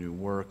find new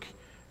work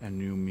and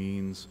new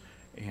means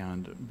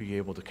and be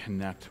able to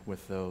connect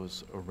with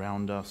those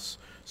around us.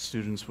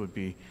 Students would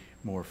be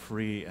more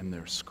free in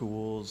their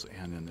schools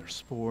and in their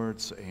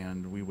sports,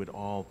 and we would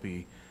all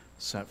be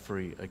set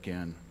free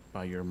again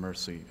by your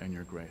mercy and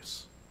your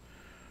grace.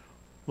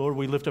 Lord,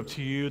 we lift up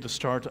to you the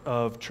start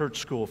of church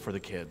school for the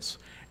kids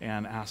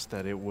and ask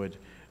that it would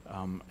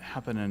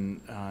happen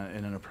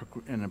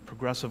in a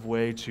progressive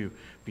way to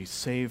be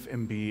safe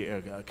and be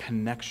a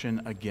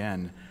connection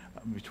again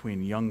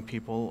between young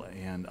people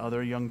and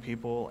other young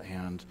people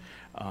and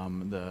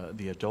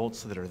the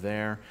adults that are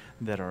there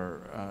that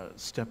are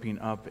stepping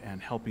up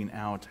and helping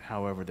out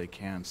however they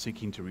can,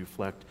 seeking to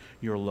reflect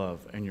your love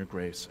and your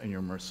grace and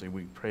your mercy.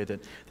 We pray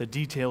that the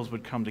details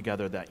would come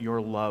together, that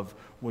your love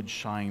would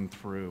shine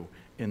through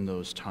in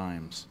those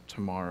times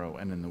tomorrow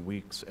and in the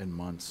weeks and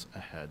months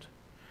ahead.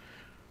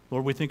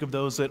 Lord, we think of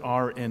those that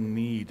are in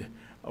need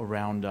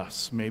around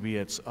us. Maybe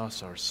it's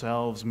us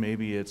ourselves,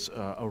 maybe it's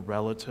a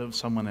relative,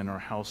 someone in our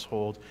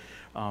household,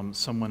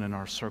 someone in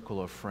our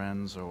circle of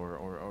friends,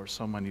 or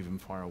someone even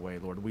far away.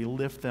 Lord, we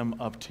lift them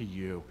up to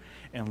you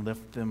and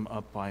lift them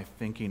up by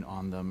thinking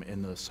on them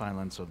in the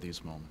silence of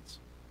these moments.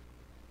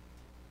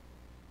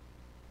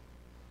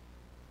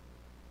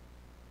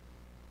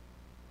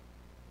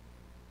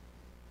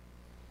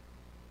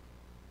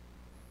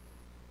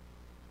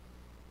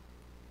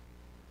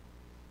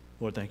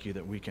 Lord, thank you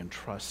that we can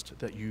trust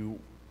that you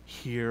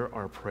hear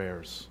our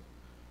prayers,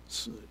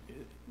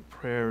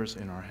 prayers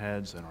in our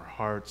heads and our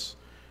hearts,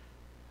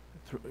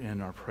 in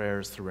our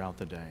prayers throughout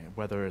the day,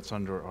 whether it's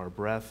under our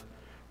breath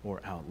or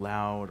out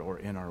loud or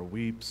in our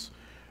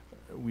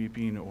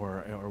weeping or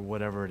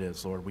whatever it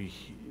is, Lord,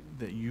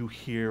 that you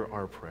hear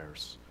our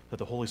prayers, that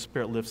the Holy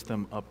Spirit lifts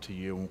them up to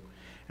you,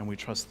 and we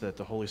trust that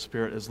the Holy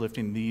Spirit is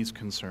lifting these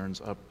concerns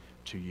up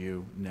to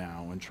you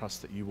now, and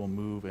trust that you will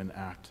move and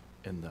act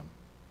in them.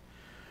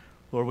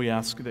 Lord, we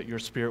ask that your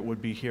Spirit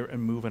would be here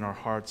and move in our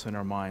hearts and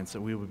our minds,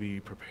 that we would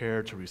be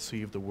prepared to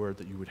receive the word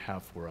that you would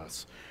have for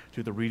us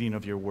through the reading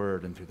of your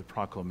word and through the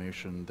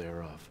proclamation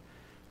thereof,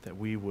 that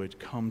we would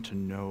come to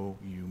know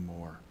you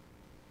more,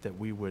 that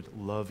we would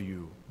love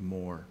you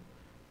more,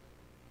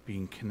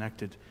 being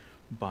connected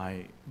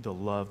by the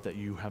love that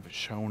you have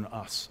shown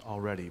us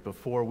already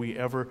before we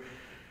ever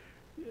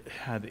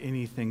had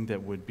anything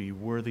that would be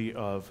worthy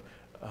of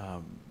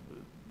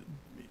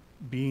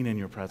being in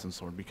your presence,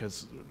 Lord,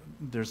 because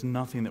there's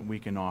nothing that we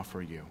can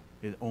offer you.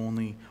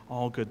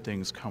 All good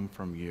things come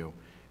from you,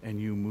 and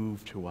you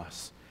move to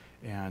us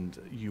and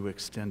you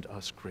extend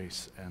us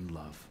grace and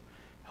love.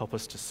 Help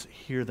us to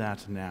hear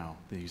that now,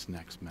 these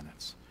next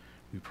minutes.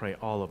 We pray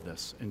all of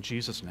this in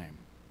Jesus' name.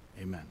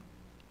 Amen.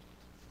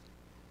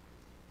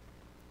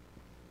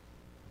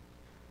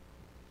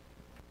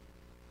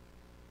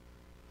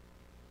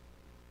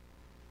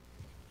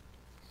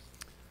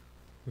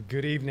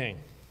 Good evening.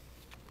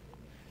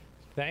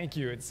 Thank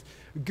you. It's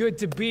good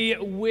to be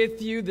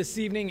with you this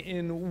evening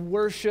in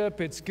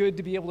worship. It's good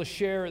to be able to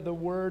share the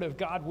Word of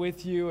God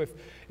with you.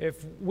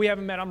 If we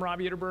haven't met, I'm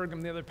Robbie Ytterberg.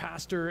 I'm the other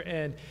pastor,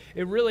 and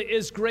it really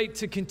is great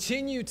to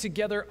continue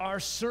together our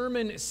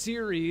sermon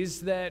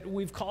series that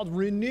we've called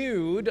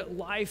Renewed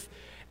Life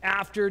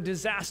After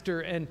Disaster.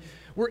 And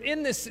we're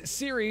in this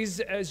series,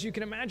 as you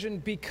can imagine,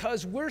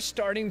 because we're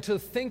starting to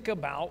think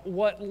about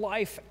what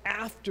life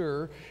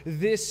after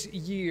this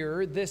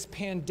year, this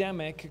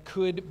pandemic,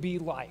 could be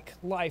like.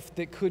 Life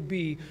that could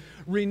be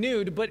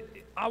renewed. But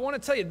I want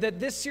to tell you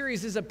that this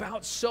series is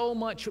about so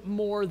much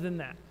more than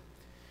that.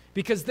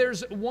 Because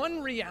there's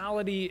one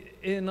reality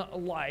in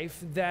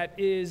life that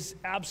is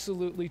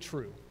absolutely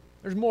true.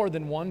 There's more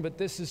than one, but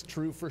this is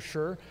true for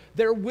sure.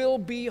 There will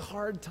be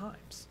hard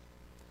times.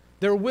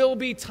 There will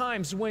be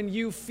times when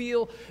you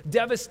feel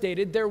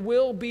devastated. There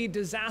will be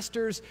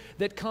disasters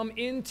that come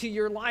into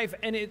your life,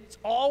 and it's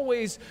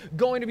always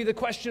going to be the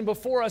question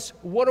before us,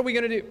 what are we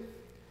going to do?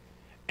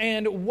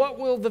 And what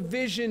will the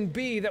vision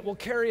be that will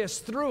carry us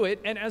through it?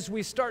 And as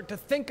we start to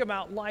think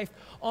about life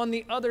on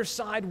the other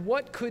side,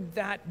 what could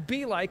that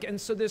be like? And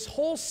so this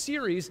whole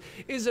series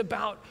is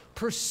about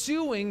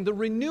pursuing the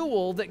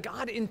renewal that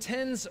God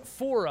intends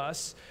for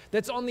us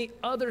that's on the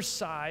other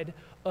side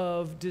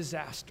of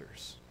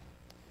disasters.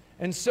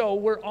 And so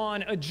we're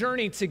on a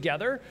journey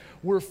together.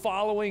 We're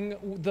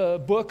following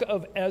the book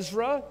of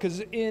Ezra,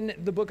 because in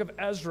the book of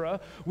Ezra,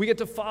 we get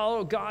to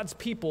follow God's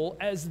people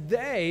as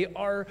they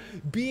are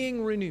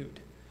being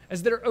renewed,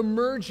 as they're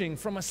emerging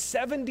from a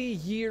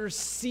 70-year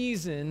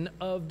season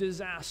of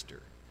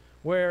disaster,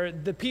 where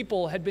the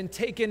people had been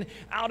taken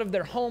out of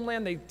their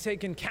homeland, they'd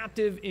taken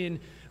captive in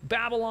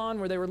Babylon,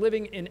 where they were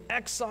living in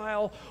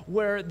exile,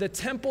 where the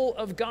temple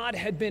of God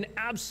had been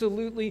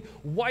absolutely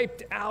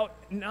wiped out,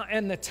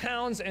 and the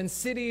towns and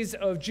cities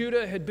of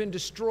Judah had been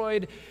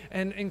destroyed,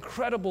 an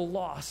incredible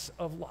loss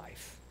of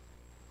life.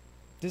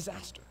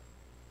 Disaster.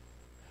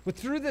 But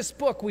through this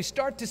book, we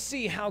start to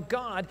see how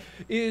God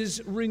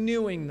is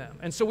renewing them.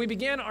 And so we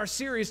began our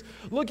series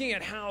looking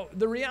at how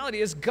the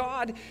reality is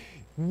God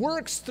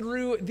works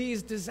through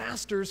these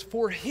disasters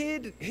for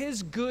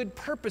his good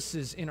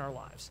purposes in our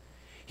lives.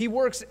 He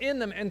works in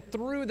them and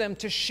through them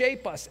to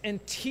shape us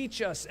and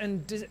teach us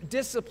and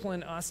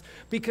discipline us,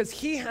 because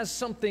he has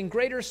something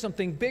greater,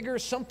 something bigger,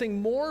 something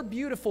more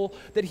beautiful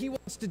that he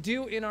wants to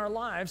do in our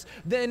lives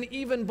than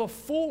even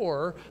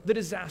before the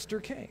disaster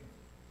came.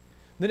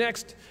 The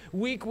next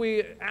week,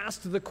 we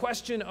asked the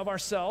question of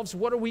ourselves,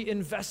 what are we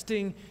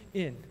investing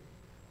in?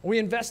 Are we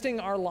investing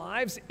our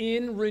lives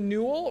in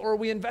renewal, or are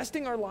we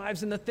investing our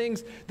lives in the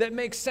things that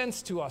make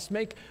sense to us,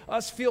 make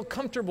us feel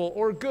comfortable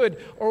or good?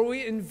 Or are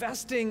we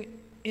investing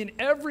in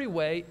every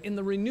way in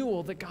the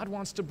renewal that God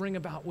wants to bring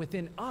about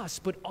within us,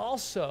 but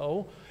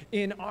also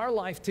in our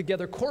life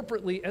together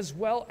corporately as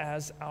well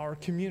as our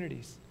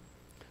communities?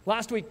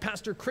 Last week,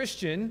 Pastor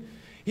Christian,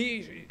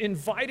 he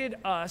invited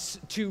us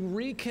to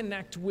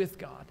reconnect with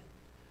God.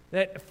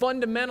 That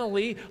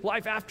fundamentally,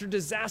 life after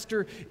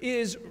disaster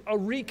is a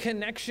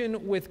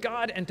reconnection with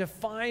God, and to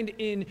find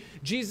in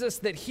Jesus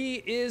that he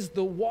is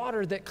the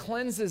water that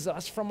cleanses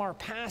us from our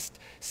past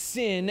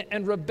sin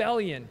and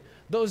rebellion,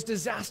 those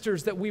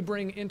disasters that we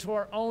bring into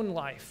our own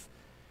life.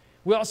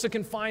 We also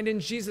can find in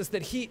Jesus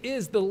that he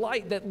is the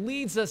light that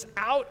leads us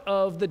out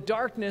of the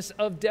darkness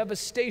of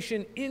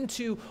devastation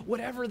into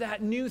whatever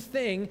that new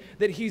thing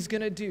that he's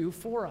going to do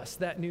for us,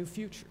 that new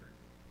future.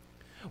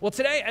 Well,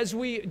 today, as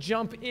we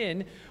jump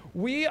in,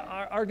 we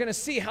are going to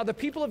see how the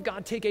people of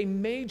God take a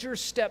major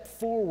step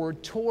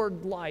forward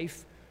toward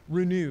life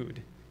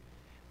renewed.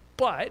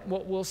 But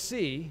what we'll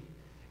see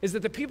is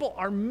that the people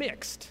are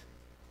mixed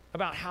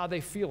about how they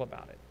feel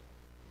about it.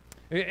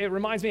 It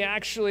reminds me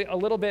actually a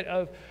little bit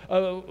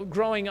of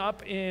growing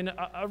up in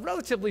a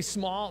relatively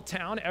small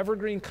town,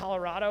 Evergreen,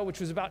 Colorado, which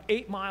was about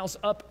 8 miles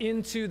up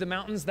into the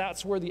mountains.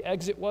 That's where the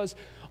exit was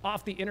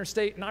off the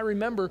interstate. And I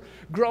remember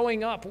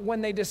growing up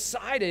when they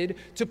decided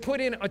to put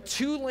in a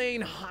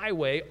 2-lane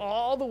highway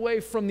all the way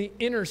from the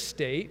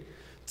interstate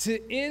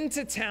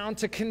into town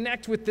to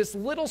connect with this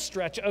little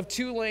stretch of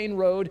 2-lane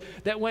road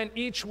that went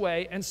each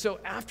way. And so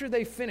after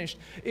they finished,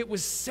 it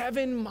was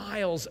 7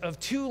 miles of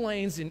 2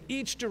 lanes in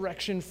each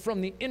direction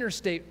from the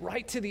interstate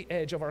right to the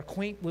edge of our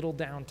quaint little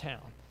downtown.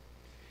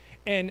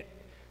 And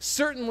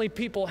certainly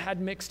people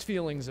had mixed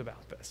feelings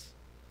about this.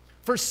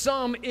 For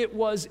some, it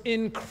was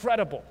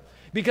incredible,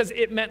 because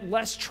it meant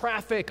less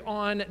traffic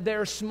on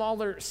their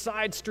smaller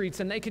side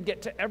streets, and they could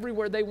get to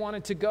everywhere they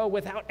wanted to go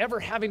without ever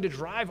having to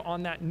drive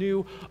on that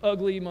new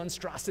ugly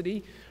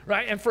monstrosity,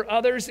 right? And for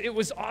others, it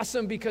was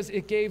awesome because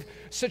it gave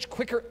such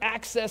quicker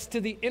access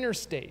to the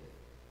interstate.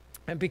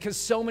 And because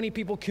so many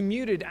people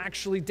commuted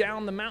actually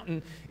down the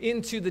mountain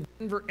into the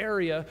Denver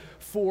area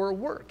for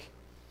work.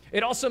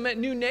 It also meant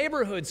new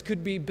neighborhoods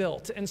could be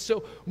built, and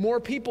so more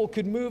people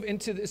could move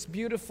into this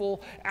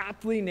beautiful,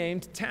 aptly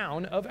named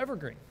town of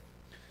Evergreen.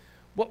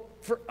 Well,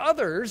 for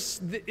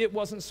others, it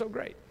wasn't so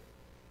great.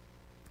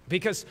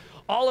 Because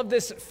all of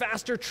this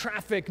faster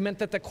traffic meant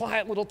that the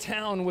quiet little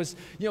town was,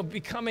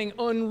 becoming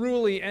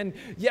unruly. And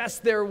yes,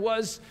 there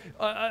was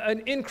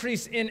an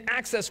increase in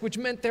access, which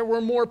meant there were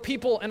more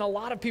people. And a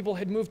lot of people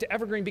had moved to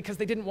Evergreen because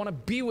they didn't want to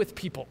be with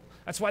people.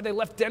 That's why they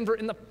left Denver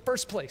in the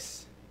first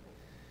place.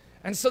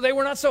 And so they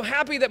were not so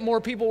happy that more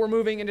people were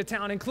moving into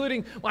town,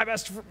 including my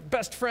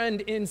best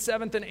friend in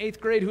 7th and 8th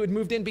grade who had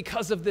moved in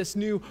because of this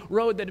new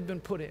road that had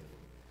been put in.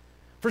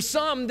 For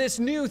some, this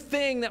new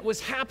thing that was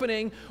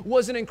happening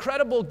was an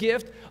incredible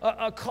gift,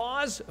 a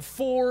cause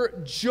for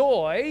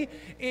joy,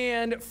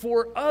 and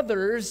for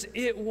others,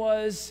 it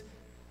was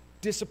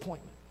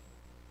disappointment.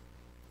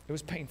 It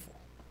was painful.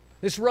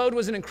 This road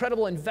was an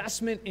incredible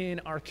investment in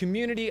our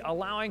community,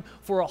 allowing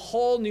for a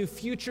whole new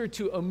future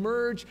to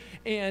emerge,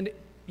 and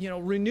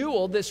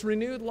renewal, this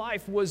renewed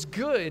life was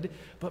good,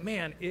 but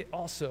man, it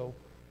also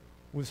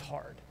was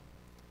hard.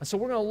 And so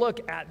we're going to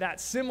look at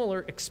that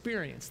similar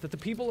experience that the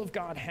people of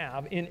God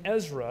have in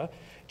Ezra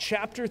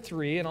chapter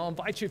 3. And I'll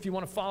invite you, if you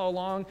want to follow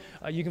along,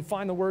 you can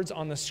find the words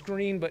on the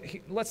screen. But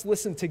let's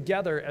listen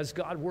together as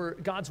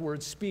God's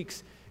word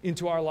speaks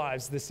into our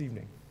lives this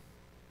evening.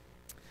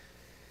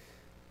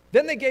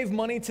 Then they gave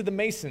money to the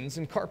masons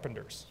and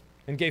carpenters,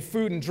 and gave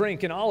food and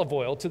drink and olive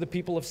oil to the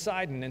people of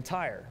Sidon and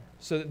Tyre,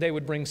 so that they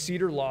would bring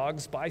cedar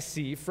logs by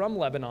sea from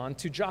Lebanon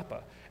to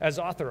Joppa, as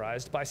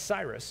authorized by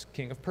Cyrus,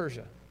 king of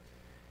Persia.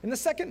 In the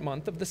 2nd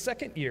month of the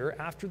 2nd year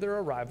after their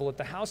arrival at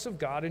the house of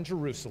God in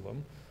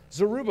Jerusalem,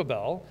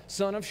 Zerubbabel,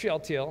 son of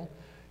Shealtiel,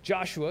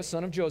 Joshua,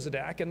 son of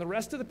Jozadak, and the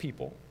rest of the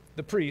people,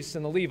 the priests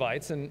and the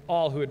Levites, and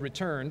all who had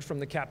returned from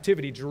the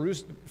captivity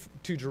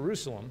to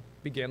Jerusalem,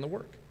 began the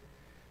work.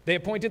 They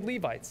appointed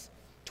Levites,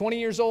 20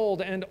 years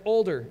old and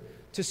older,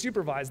 to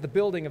supervise the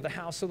building of the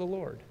house of the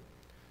Lord.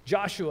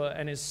 Joshua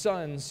and his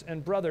sons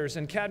and brothers,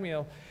 and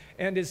Kadmiel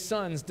and his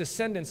sons,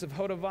 descendants of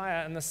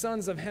Hodaviah, and the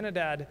sons of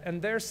Henadad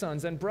and their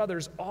sons and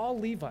brothers, all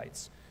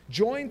Levites,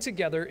 joined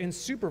together in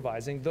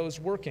supervising those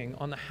working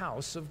on the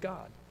house of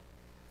God.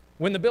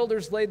 When the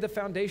builders laid the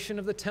foundation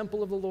of the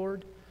temple of the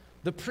Lord,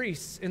 the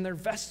priests in their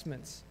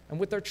vestments and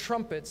with their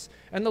trumpets,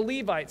 and the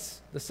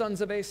Levites, the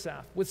sons of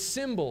Asaph, with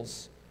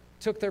cymbals,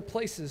 took their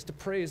places to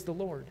praise the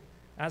Lord,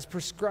 as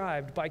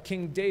prescribed by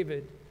King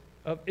David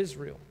of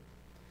Israel.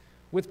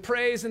 With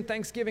praise and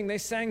thanksgiving they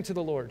sang to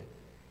the Lord.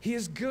 He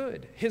is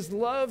good. His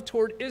love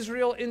toward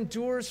Israel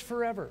endures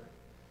forever.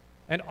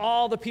 And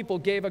all the people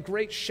gave a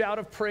great shout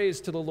of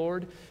praise to the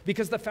Lord,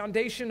 because the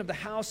foundation of the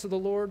house of the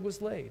Lord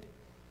was laid.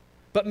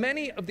 But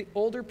many of the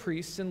older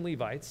priests and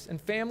Levites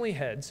and family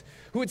heads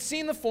who had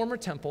seen the former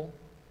temple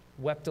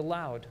wept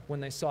aloud when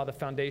they saw the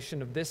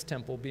foundation of this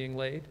temple being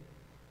laid,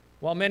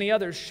 while many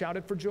others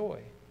shouted for joy.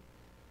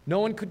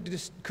 No one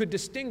could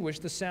distinguish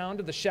the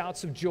sound of the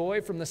shouts of joy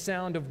from the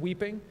sound of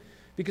weeping,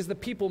 because the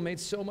people made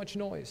so much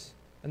noise,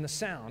 and the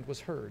sound was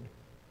heard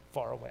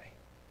far away.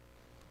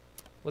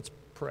 Let's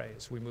pray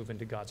as we move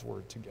into God's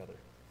word together.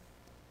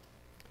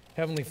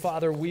 Heavenly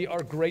Father, we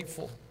are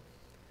grateful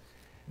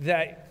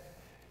that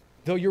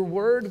though your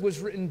word was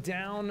written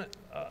down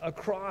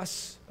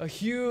across a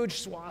huge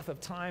swath of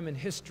time and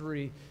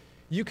history,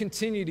 you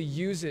continue to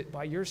use it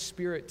by your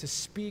Spirit to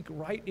speak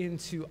right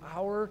into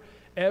our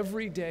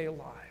everyday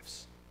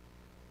lives.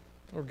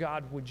 Lord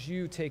God, would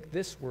you take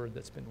this word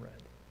that's been read,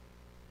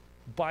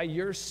 by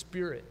your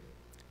Spirit,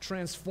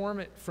 transform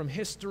it from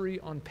history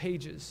on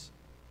pages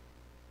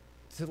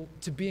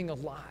to being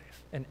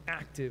alive and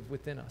active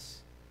within us,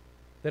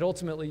 that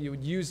ultimately you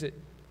would use it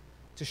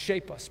to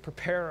shape us,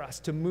 prepare us,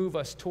 to move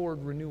us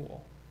toward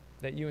renewal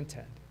that you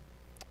intend.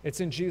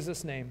 It's in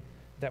Jesus' name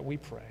that we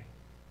pray.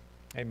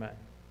 Amen.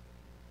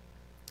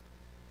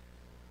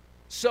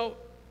 So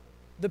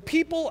the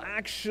people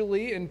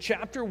actually in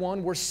chapter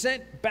 1 were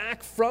sent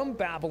back from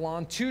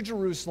Babylon to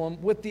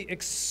Jerusalem with the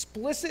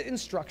explicit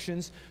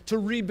instructions to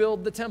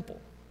rebuild the temple.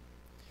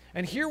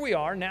 And here we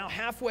are now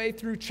halfway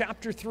through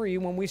chapter 3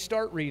 when we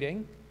start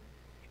reading,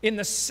 in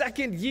the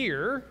 2nd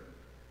year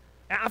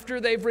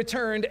after they've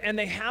returned, and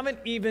they haven't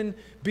even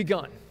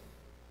begun.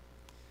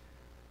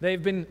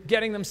 They've been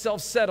getting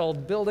themselves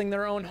settled, building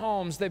their own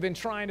homes. They've been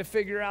trying to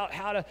figure out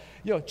how to,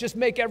 just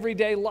make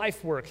everyday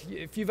life work.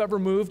 If you've ever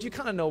moved, you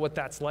kind of know what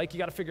that's like. You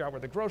got to figure out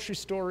where the grocery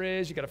store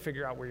is. You got to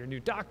figure out where your new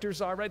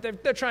doctors are, right?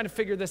 They're trying to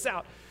figure this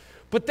out.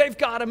 But they've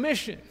got a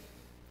mission.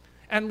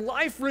 And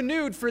life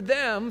renewed for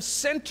them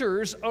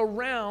centers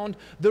around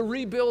the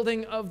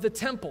rebuilding of the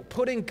temple,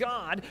 putting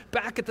God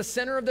back at the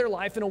center of their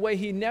life in a way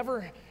he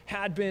never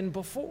had been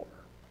before.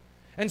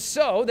 And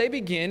so they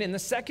begin in the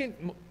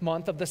 2nd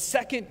month of the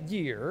 2nd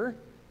year,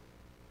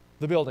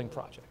 the building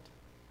project.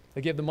 They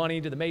give the money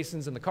to the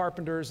masons and the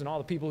carpenters and all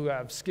the people who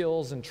have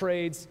skills and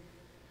trades.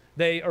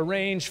 They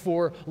arrange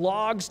for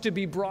logs to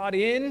be brought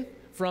in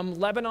from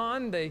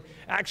Lebanon. They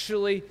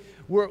actually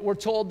we're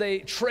told they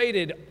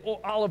traded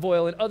olive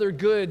oil and other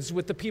goods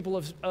with the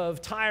people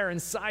of Tyre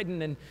and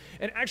Sidon. And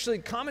actually,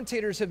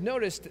 commentators have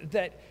noticed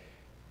that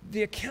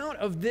the account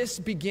of this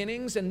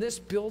beginnings and this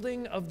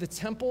building of the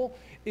temple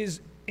is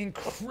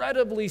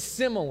incredibly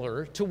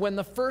similar to when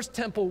the first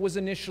temple was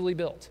initially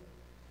built.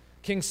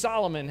 King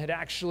Solomon had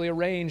actually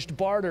arranged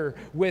barter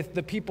with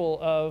the people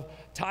of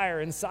Tyre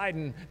and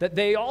Sidon that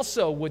they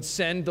also would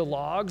send the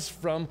logs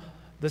from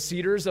the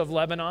cedars of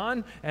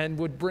Lebanon and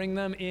would bring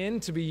them in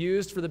to be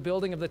used for the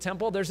building of the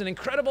temple. There's an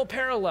incredible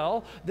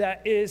parallel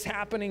that is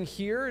happening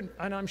here,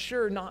 and I'm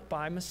sure not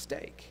by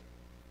mistake.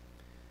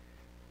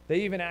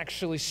 They even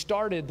actually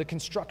started the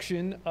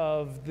construction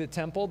of the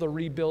temple, the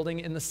rebuilding,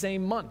 in the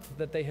same month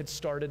that they had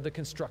started the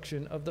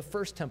construction of the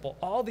first temple.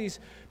 All these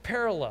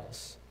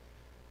parallels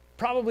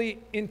probably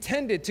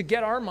intended to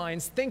get our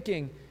minds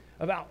thinking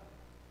about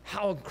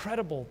how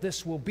incredible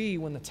this will be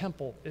when the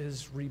temple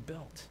is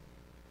rebuilt.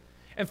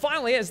 And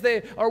finally, as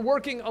they are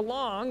working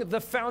along,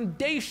 the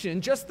foundation,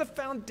 just the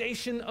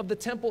foundation of the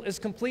temple is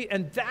complete,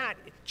 and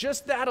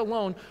just that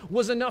alone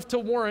was enough to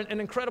warrant an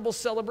incredible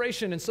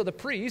celebration. And so the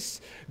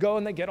priests go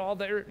and they get all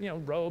their,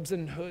 robes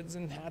and hoods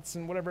and hats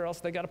and whatever else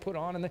they got to put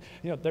on, and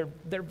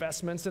their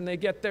vestments, and they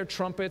get their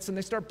trumpets and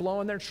they start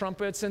blowing their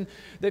trumpets, and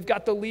they've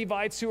got the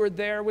Levites who are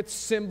there with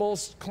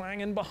cymbals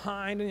clanging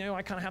behind, and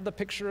I kind of have the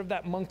picture of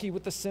that monkey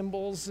with the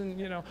cymbals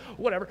and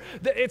whatever.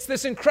 It's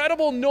this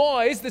incredible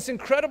noise, this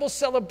incredible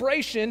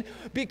celebration,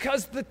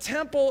 because the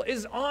temple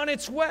is on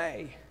its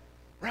way,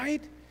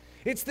 right?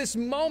 It's this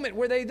moment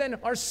where they then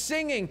are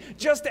singing,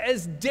 just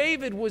as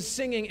David was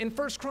singing in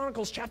 1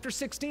 Chronicles chapter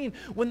 16,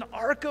 when the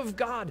ark of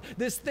God,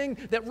 this thing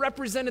that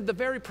represented the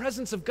very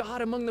presence of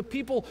God among the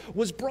people,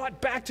 was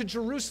brought back to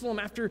Jerusalem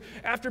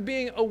after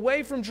being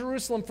away from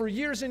Jerusalem for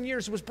years and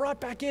years, was brought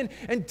back in,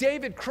 and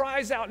David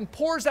cries out and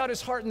pours out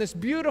his heart in this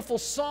beautiful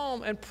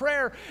psalm and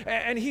prayer,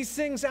 and he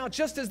sings out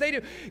just as they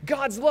do.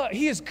 God's love,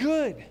 he is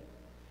good.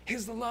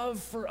 His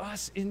love for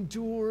us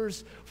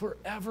endures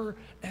forever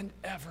and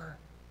ever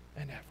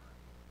and ever.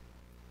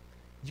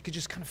 You could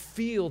just kind of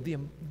feel the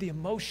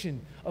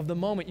emotion of the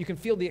moment. You can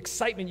feel the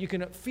excitement. You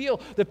can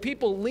feel the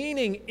people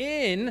leaning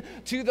in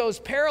to those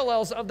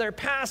parallels of their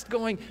past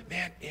going,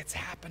 man, it's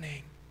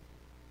happening.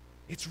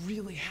 It's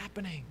really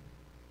happening.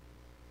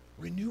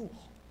 Renewal.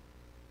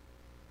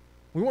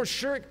 We weren't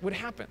sure it would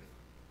happen.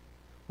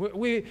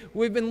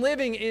 We've been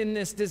living in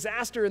this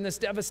disaster and this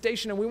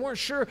devastation, and we weren't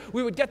sure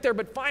we would get there,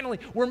 but finally,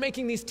 we're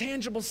making these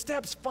tangible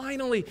steps.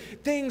 Finally,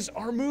 things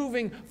are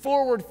moving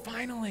forward,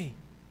 finally.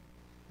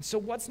 So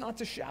what's not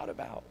to shout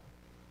about?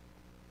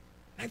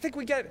 I think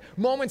we get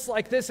moments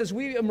like this as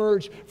we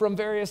emerge from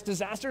various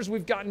disasters.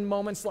 We've gotten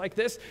moments like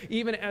this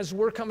even as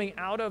we're coming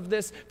out of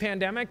this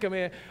pandemic. I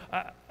mean,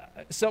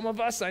 some of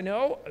us, I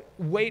know,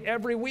 wait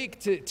every week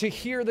to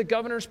hear the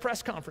governor's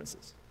press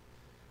conferences.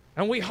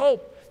 And we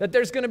hope that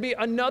there's going to be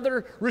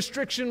another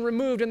restriction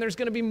removed and there's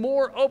going to be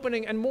more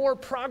opening and more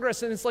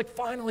progress. And it's like,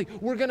 finally,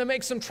 we're going to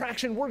make some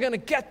traction. We're going to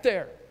get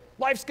there.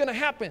 Life's going to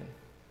happen.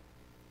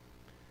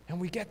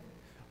 And we get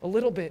a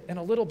little bit and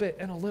a little bit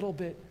and a little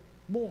bit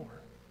more.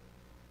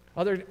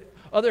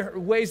 Other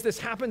ways this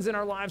happens in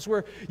our lives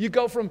where you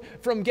go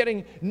from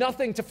getting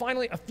nothing to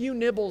finally a few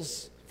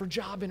nibbles for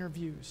job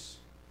interviews,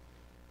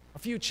 a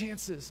few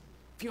chances,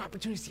 a few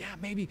opportunities. Yeah,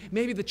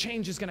 maybe the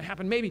change is going to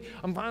happen. Maybe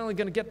I'm finally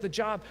going to get the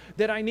job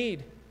that I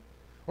need.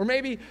 Or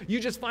maybe you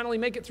just finally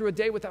make it through a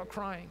day without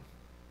crying.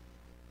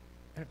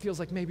 And it feels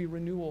like maybe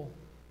renewal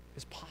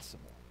is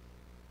possible.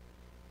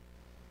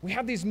 We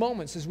have these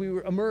moments as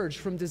we emerge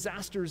from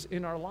disasters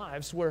in our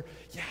lives where,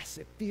 yes,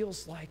 it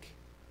feels like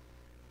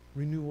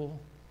renewal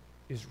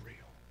is real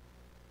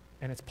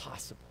and it's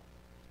possible.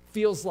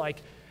 Feels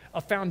like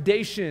a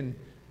foundation,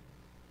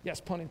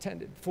 yes, pun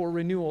intended, for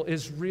renewal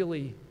is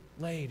really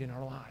laid in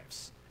our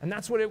lives. And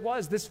that's what it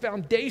was. This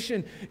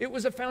foundation, it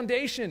was a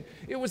foundation.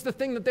 It was the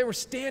thing that they were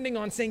standing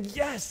on saying,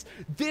 yes,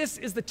 this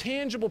is the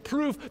tangible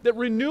proof that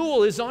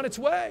renewal is on its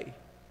way,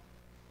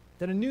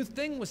 that a new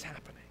thing was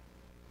happening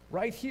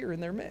right here in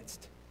their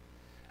midst.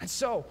 And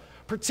so,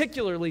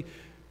 particularly,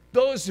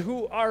 those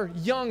who are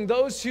young,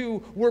 those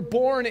who were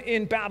born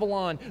in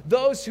Babylon,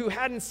 those who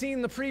hadn't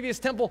seen the previous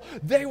temple,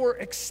 they were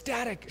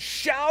ecstatic,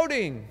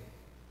 shouting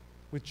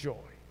with joy.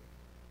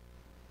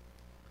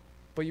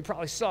 But you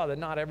probably saw that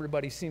not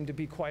everybody seemed to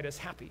be quite as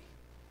happy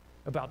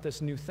about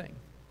this new thing.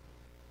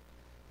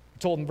 We're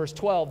told in verse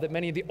 12 that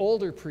many of the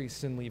older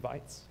priests and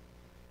Levites,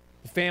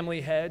 the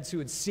family heads who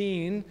had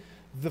seen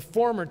the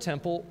former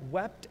temple,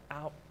 wept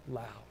out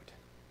loud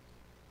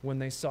when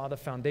they saw the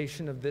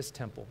foundation of this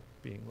temple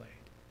being laid.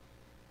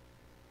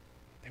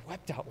 They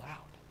wept out loud.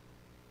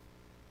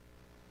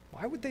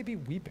 Why would they be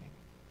weeping?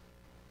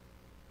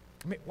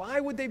 I mean, why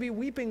would they be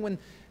weeping when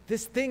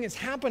this thing is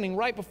happening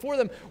right before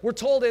them? We're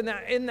told in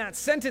that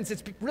sentence,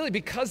 it's really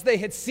because they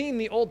had seen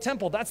the old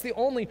temple. That's the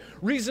only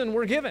reason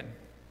we're given.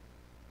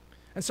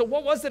 And so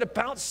what was it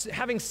about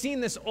having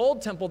seen this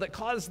old temple that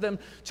caused them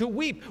to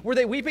weep? Were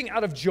they weeping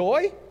out of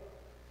joy?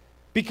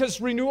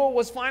 because renewal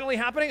was finally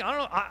happening. I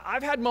don't know.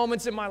 I've had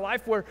moments in my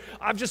life where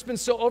I've just been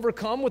so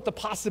overcome with the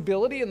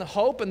possibility and the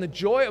hope and the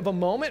joy of a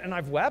moment, and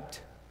I've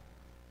wept.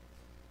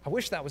 I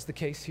wish that was the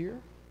case here.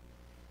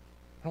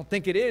 I don't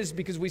think it is,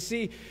 because we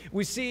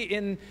see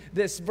in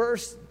this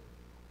verse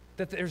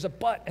that there's a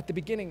but at the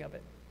beginning of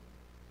it.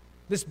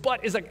 This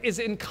but is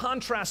in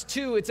contrast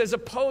to, it's as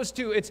opposed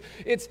to, it's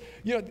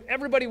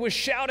everybody was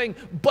shouting,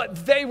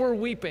 but they were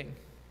weeping.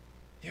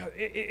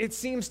 It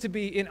seems to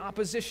be in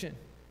opposition.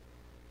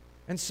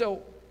 And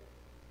so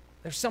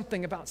there's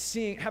something about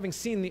having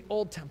seen the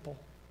old temple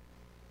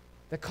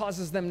that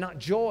causes them not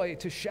joy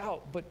to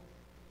shout, but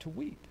to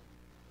weep.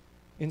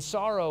 In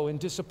sorrow, in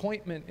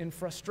disappointment, in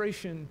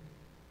frustration.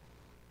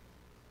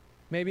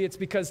 Maybe it's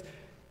because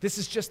this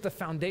is just the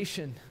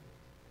foundation,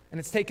 and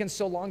it's taken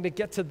so long to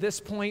get to this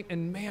point,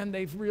 and man,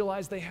 they've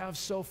realized they have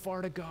so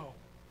far to go.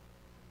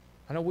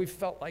 I know we've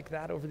felt like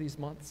that over these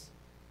months.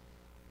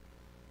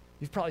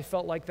 You've probably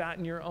felt like that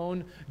in your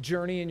own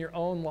journey, in your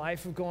own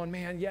life, of going,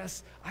 man,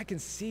 yes, I can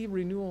see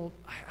renewal.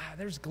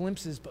 There's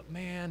glimpses, but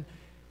man,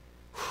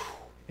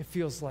 it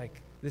feels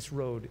like this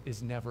road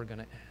is never going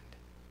to end.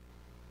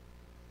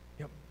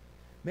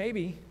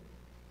 Maybe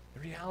the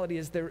reality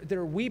is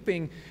they're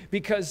weeping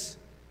because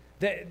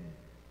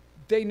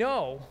they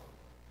know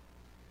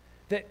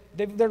that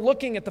they're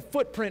looking at the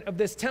footprint of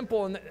this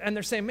temple, and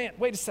they're saying, man,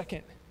 wait a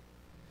second.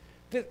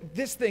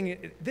 This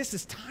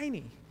is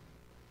tiny.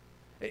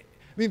 I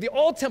mean, the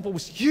old temple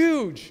was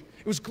huge.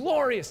 It was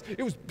glorious.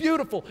 It was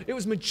beautiful. It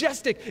was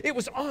majestic. It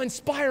was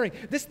awe-inspiring.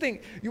 This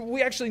thing,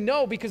 we actually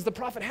know because the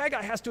prophet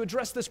Haggai has to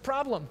address this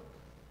problem.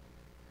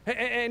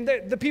 And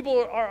the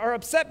people are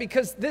upset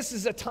because this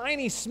is a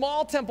tiny,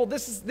 small temple.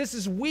 This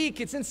is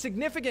weak. It's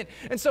insignificant.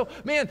 And so,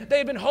 man, they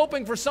had been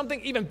hoping for something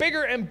even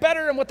bigger and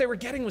better, and what they were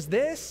getting was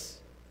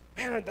this.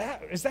 Man,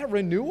 is that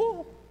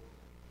renewal?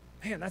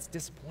 Man, that's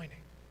disappointing.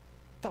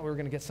 I thought we were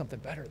going to get something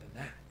better than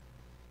that.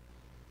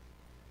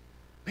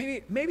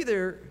 Maybe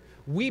they're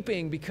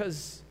weeping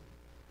because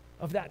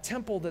of that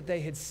temple that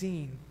they had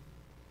seen.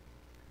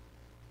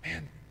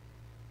 Man,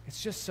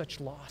 it's just such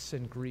loss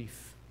and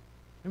grief.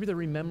 Maybe they're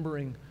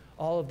remembering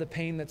all of the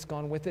pain that's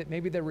gone with it.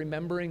 Maybe they're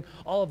remembering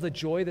all of the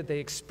joy that they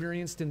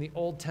experienced in the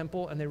old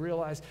temple, and they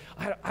realize,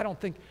 I don't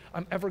think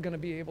I'm ever going to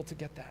be able to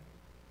get that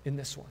in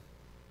this one.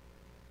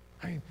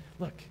 I mean,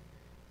 look,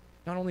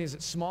 not only is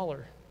it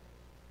smaller,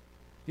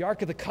 the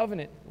Ark of the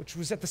Covenant, which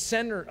was at the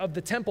center of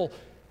the temple,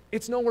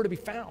 it's nowhere to be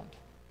found.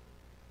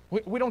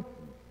 We don't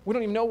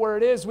even know where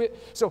it is.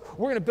 So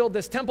we're going to build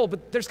this temple,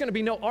 but there's going to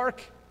be no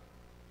ark.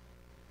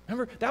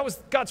 Remember, that was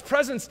God's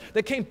presence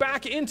that came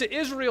back into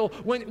Israel.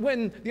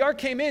 When the ark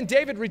came in,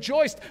 David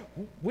rejoiced.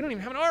 We don't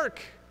even have an ark.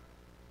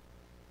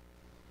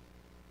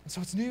 And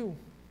so it's new,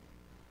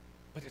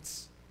 but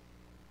it's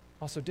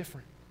also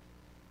different,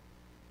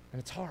 and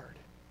it's hard.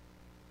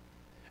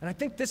 And I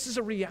think this is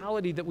a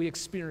reality that we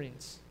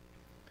experience.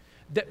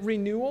 That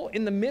renewal,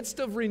 in the midst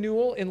of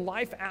renewal in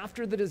life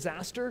after the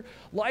disaster,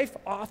 life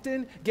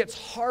often gets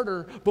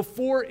harder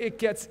before it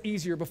gets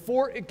easier,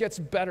 before it gets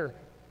better.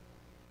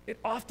 It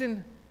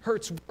often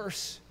hurts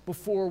worse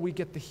before we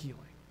get the healing.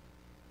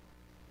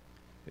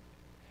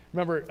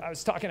 Remember, I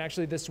was talking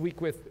actually this week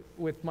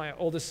with my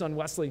oldest son,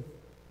 Wesley,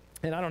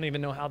 and I don't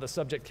even know how the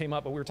subject came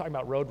up, but we were talking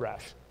about road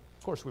rash.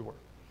 Of course we were.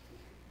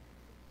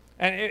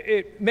 And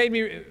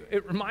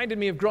it reminded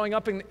me of growing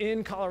up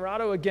in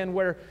Colorado again,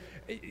 where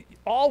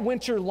all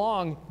winter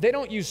long, they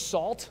don't use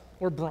salt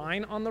or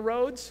brine on the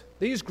roads.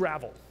 They use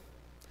gravel.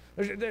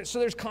 So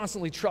there's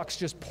constantly trucks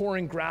just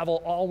pouring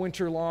gravel all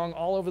winter long,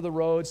 all over the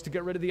roads to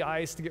get rid of the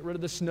ice, to get rid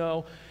of the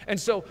snow. And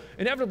so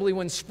inevitably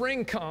when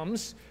spring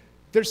comes,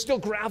 there's still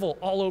gravel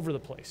all over the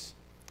place.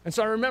 And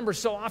so I remember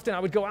so often I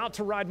would go out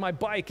to ride my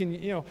bike, and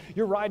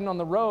you're riding on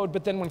the road,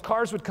 but then when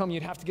cars would come,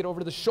 you'd have to get over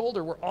to the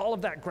shoulder where all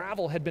of that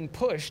gravel had been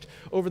pushed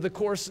over the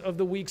course of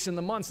the weeks and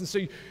the months. And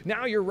so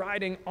now you're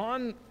riding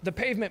on the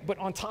pavement, but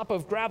on top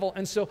of gravel.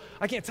 And so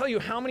I can't tell you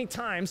how many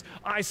times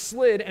I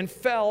slid and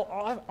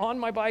fell on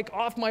my bike,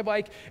 off my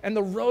bike, and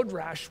the road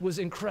rash was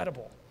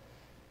incredible.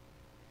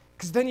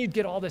 Because then you'd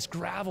get all this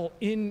gravel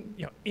in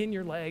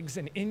your legs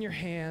and in your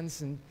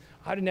hands, and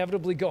I'd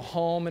inevitably go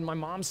home, and my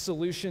mom's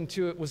solution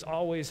to it was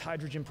always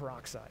hydrogen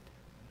peroxide.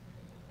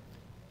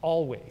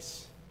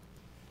 Always.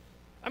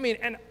 I mean,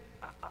 and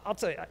I'll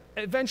tell you,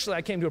 eventually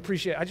I came to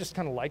appreciate it. I just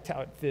kind of liked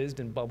how it fizzed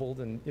and bubbled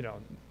and,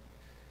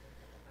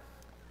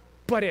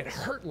 But it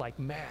hurt like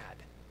mad,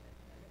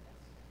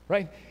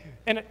 right?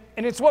 And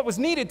it's what was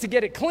needed to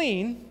get it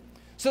clean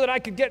so that I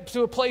could get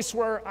to a place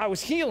where I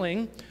was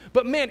healing.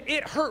 But man,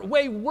 it hurt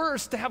way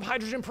worse to have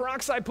hydrogen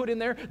peroxide put in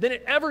there than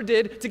it ever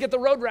did to get the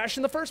road rash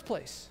in the first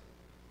place.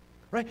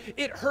 Right?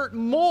 It hurt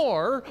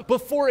more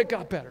before it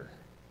got better.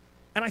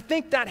 And I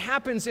think that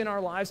happens in our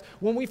lives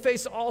when we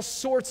face all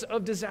sorts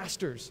of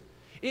disasters.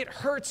 It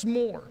hurts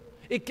more.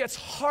 It gets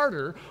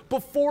harder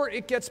before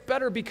it gets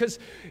better, because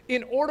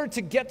in order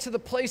to get to the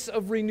place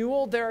of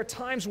renewal, there are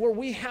times where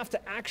we have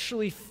to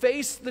actually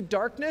face the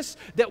darkness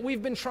that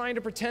we've been trying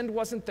to pretend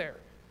wasn't there.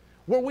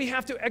 Where we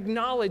have to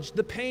acknowledge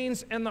the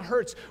pains and the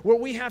hurts, where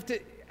we have to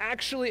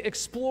actually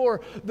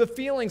explore the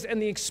feelings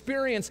and the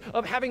experience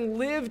of having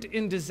lived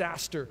in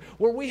disaster,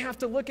 where we have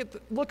to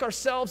look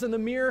ourselves in the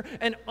mirror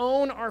and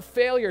own our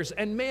failures.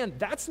 And man,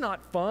 that's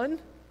not fun.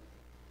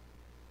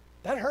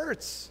 That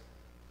hurts.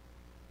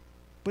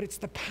 But it's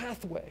the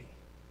pathway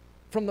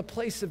from the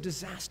place of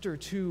disaster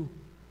to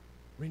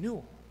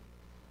renewal.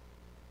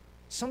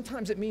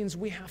 Sometimes it means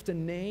we have to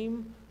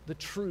name the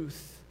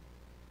truth.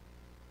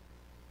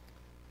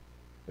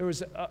 There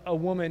was a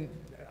woman,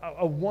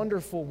 a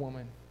wonderful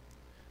woman,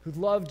 who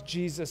loved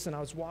Jesus, and I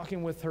was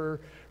walking with her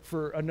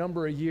for a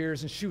number of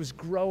years, and she was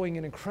growing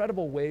in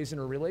incredible ways in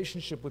her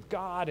relationship with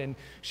God, and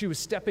she was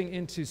stepping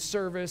into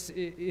service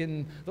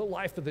in the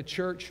life of the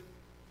church.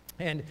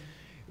 And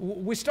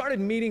we started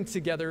meeting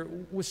together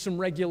with some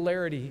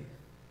regularity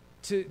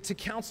to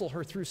counsel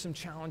her through some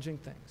challenging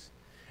things.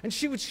 And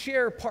she would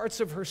share parts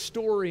of her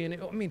story, and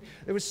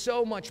there was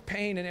so much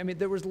pain, and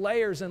there was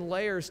layers and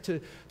layers to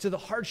the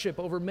hardship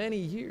over many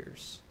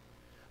years.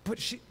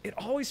 But it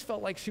always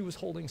felt like she was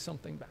holding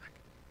something back.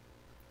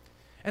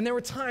 And there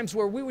were times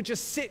where we would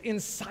just sit in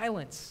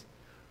silence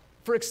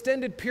for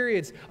extended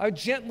periods. I would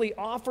gently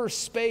offer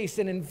space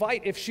and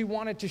invite if she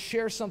wanted to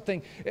share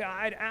something.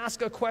 I'd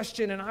ask a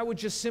question, and I would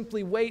just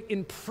simply wait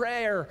in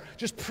prayer,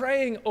 just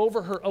praying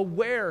over her,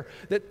 aware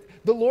that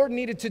the Lord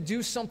needed to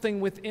do something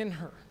within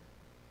her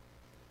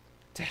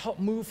to help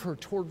move her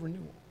toward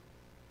renewal.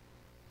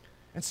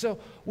 And so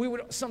we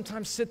would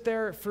sometimes sit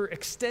there for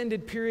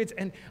extended periods,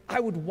 and I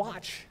would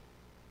watch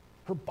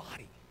her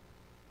body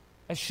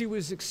as she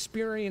was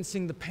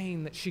experiencing the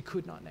pain that she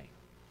could not name,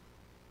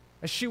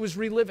 as she was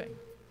reliving.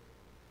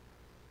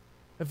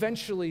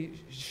 Eventually,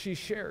 she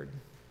shared.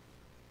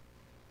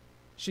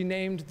 She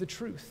named the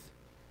truth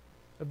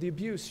of the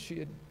abuse she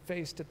had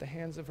faced at the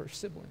hands of her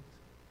siblings,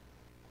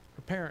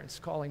 her parents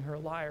calling her a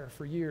liar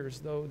for years,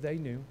 though they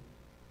knew.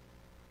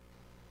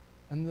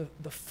 And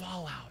the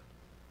fallout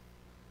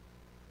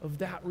of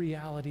that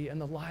reality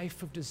and the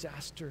life of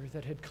disaster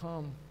that had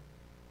come,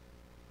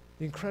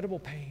 the incredible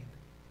pain,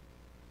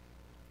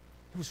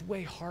 it was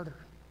way harder,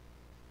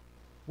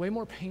 way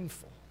more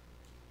painful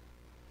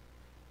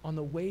on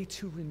the way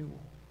to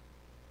renewal.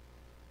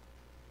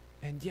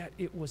 And yet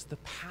it was the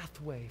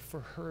pathway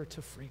for her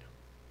to freedom,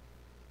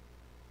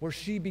 where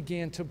she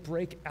began to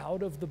break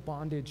out of the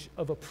bondage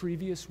of a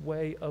previous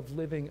way of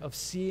living, of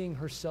seeing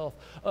herself,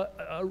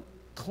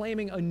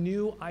 claiming a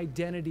new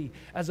identity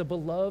as a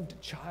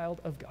beloved child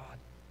of God,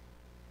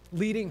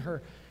 leading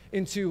her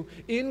into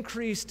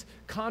increased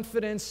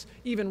confidence,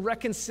 even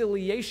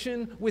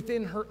reconciliation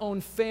within her own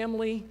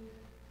family,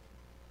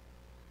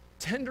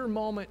 tender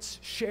moments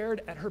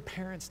shared at her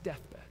parents'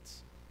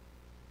 deathbeds.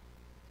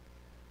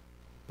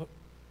 But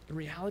the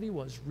reality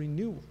was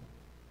renewal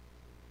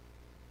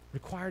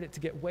required it to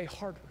get way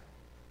harder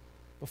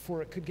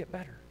before it could get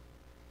better.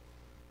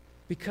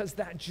 Because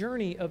that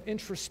journey of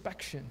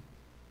introspection,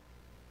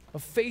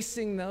 of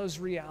facing those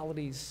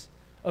realities,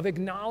 of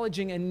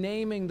acknowledging and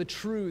naming the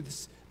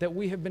truths that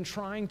we have been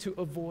trying to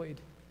avoid,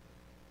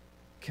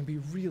 can be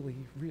really,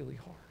 really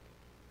hard.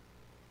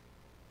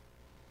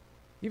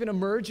 Even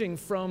emerging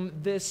from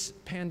this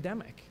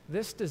pandemic,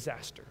 this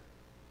disaster,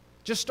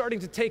 just starting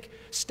to take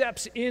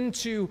steps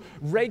into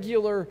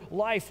regular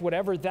life,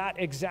 whatever that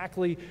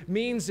exactly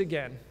means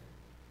again.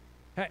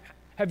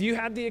 Have you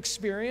had the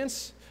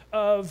experience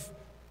of,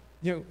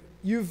 you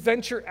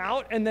venture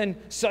out and then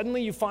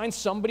suddenly you find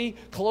somebody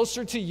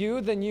closer to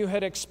you than you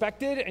had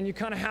expected, and you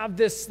kind of have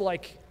this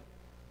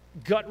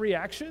gut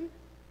reaction?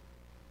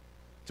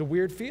 It's a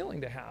weird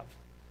feeling to have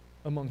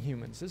among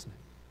humans, isn't it?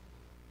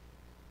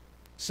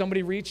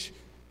 Somebody reach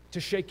to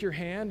shake your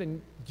hand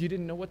and you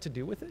didn't know what to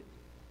do with it?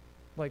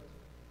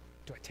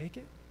 Do I take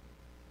it?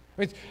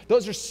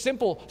 Those are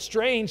simple,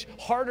 strange,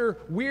 harder,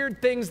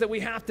 weird things that we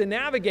have to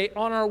navigate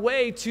on our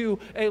way to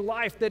a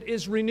life that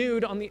is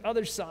renewed on the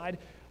other side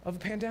of a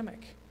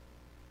pandemic.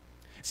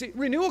 See,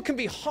 renewal can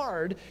be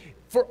hard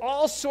for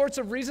all sorts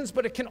of reasons,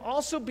 but it can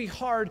also be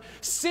hard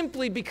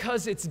simply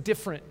because it's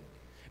different.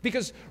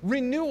 Because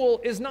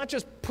renewal is not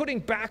just putting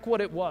back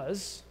what it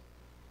was.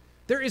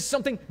 There is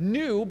something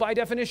new, by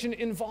definition,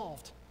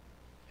 involved.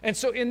 And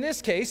so in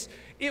this case,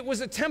 it was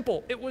a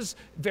temple. It was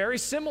very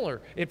similar.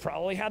 It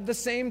probably had the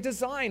same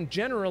design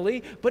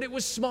generally, but it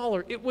was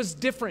smaller. It was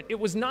different. It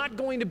was not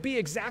going to be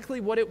exactly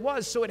what it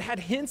was. So it had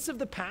hints of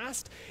the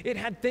past. It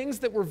had things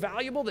that were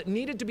valuable that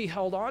needed to be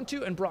held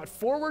onto and brought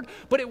forward,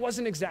 but it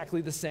wasn't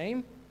exactly the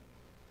same.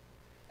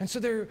 And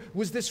so there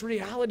was this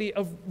reality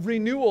of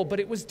renewal, but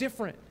it was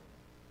different.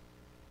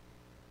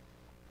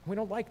 We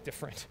don't like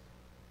different.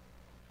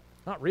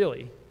 Not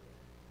really.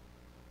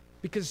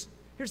 Because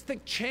here's the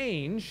thing,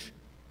 change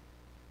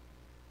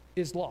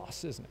is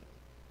loss, isn't it?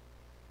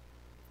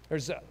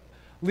 There's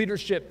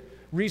leadership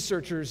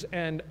researchers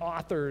and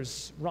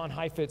authors, Ron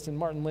Heifetz and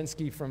Martin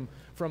Linsky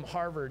from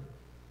Harvard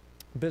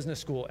Business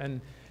School, and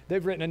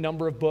they've written a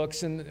number of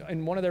books, and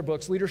in one of their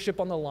books, Leadership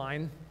on the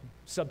Line,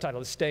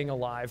 subtitle is Staying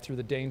Alive Through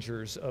the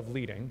Dangers of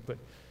Leading, but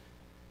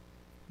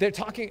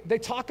they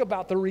talk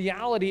about the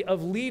reality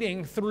of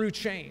leading through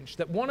change,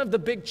 that one of the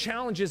big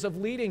challenges of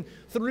leading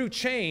through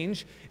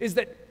change is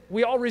that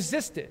we all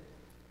resist it.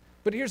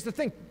 But here's the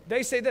thing.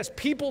 They say this: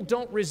 people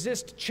don't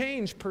resist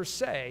change per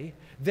se,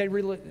 they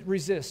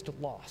resist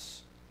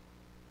loss.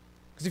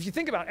 Because if you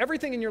think about it,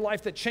 everything in your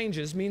life that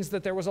changes means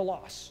that there was a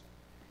loss.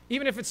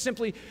 Even if it's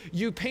simply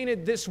you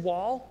painted this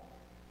wall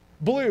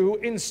blue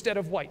instead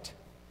of white.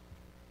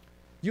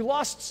 You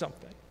lost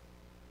something.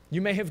 You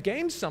may have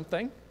gained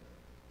something.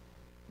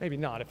 Maybe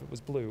not if it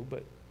was blue,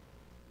 but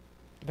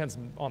depends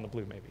on the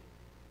blue maybe.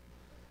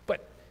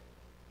 But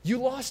you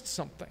lost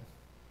something.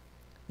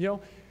 You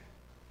know,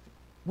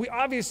 we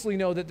obviously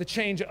know that the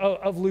change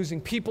of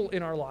losing people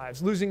in our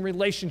lives, losing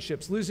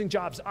relationships, losing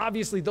jobs,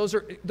 obviously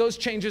those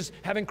changes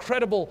have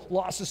incredible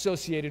loss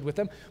associated with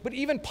them. But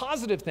even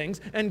positive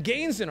things and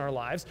gains in our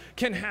lives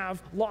can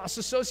have loss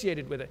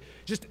associated with it.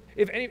 Just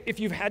if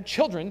you've had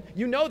children,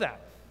 you know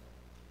that.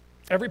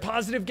 Every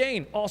positive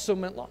gain also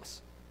meant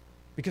loss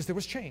because there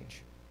was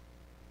change.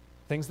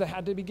 Things that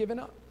had to be given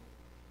up.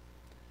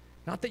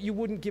 Not that you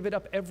wouldn't give it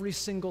up every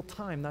single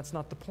time. That's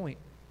not the point.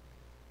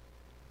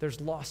 There's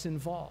loss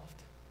involved.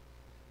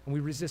 And we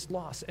resist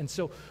loss. And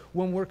so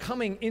when we're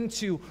coming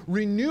into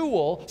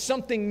renewal,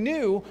 something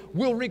new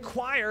will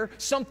require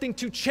something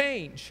to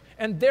change.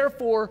 And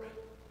therefore,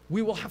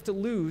 we will have to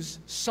lose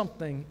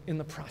something in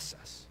the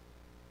process.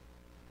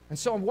 And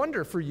so I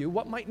wonder for you,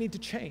 what might need to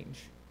change?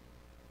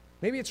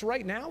 Maybe it's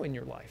right now in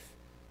your life.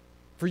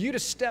 For you to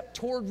step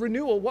toward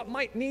renewal, what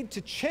might need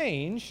to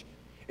change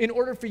in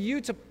order for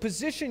you to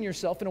position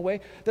yourself in a way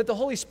that the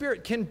Holy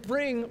Spirit can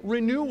bring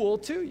renewal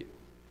to you?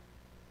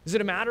 Is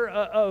it a matter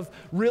of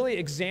really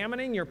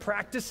examining your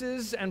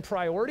practices and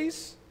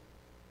priorities?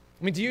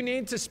 I mean, do you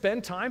need to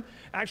spend time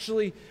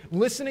actually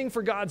listening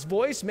for God's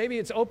voice? Maybe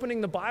it's opening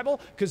the Bible,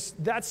 because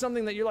that's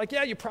something that you're like,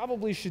 yeah, you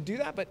probably should do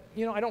that, but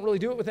I don't really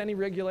do it with any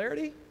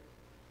regularity.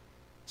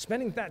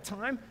 Spending that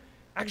time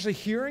actually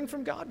hearing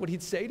from God, what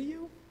He'd say to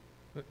you.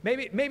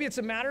 Maybe it's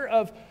a matter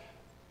of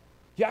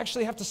you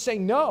actually have to say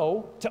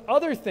no to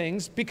other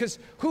things, because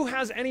who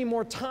has any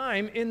more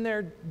time in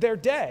their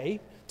day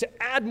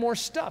to add more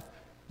stuff?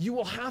 You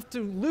will have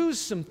to lose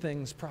some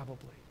things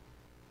probably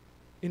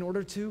in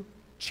order to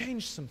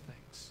change some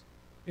things,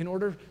 in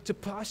order to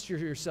posture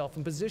yourself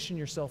and position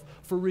yourself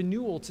for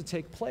renewal to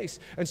take place.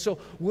 And so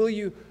will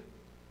you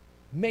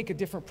make a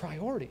different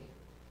priority,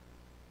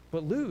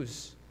 but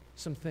lose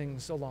some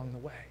things along the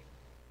way?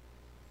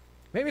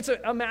 Maybe it's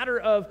a matter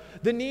of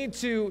the need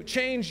to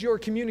change your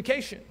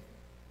communication.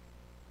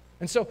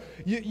 And so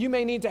you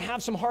may need to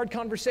have some hard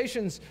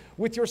conversations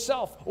with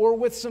yourself or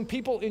with some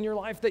people in your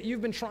life that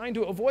you've been trying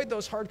to avoid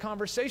those hard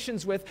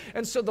conversations with.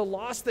 And so the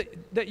loss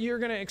that you're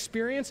going to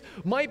experience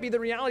might be the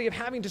reality of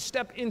having to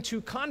step into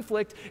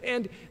conflict,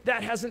 and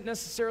that hasn't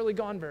necessarily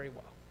gone very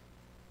well.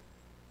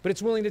 But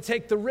it's willing to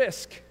take the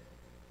risk,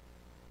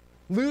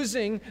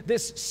 losing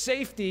this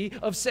safety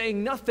of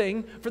saying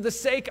nothing for the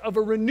sake of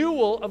a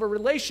renewal of a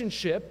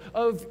relationship,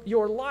 of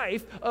your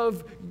life,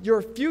 of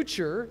your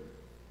future.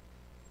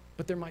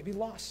 But there might be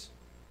loss.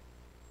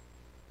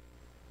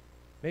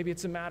 Maybe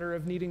it's a matter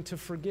of needing to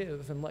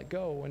forgive and let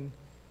go and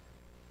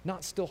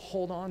not still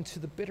hold on to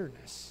the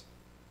bitterness.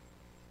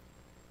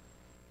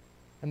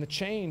 And the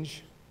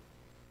change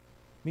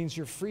means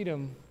your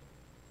freedom.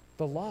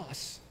 The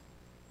loss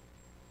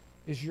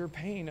is your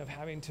pain of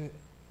having to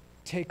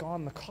take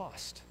on the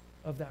cost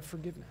of that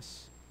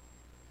forgiveness,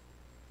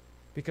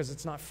 because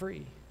it's not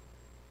free.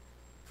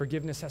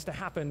 Forgiveness has to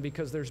happen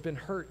because there's been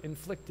hurt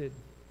inflicted.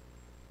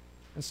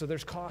 And so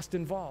there's cost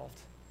involved.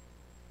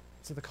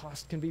 So the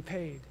cost can be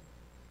paid.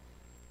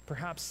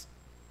 Perhaps,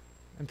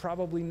 and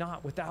probably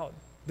not, without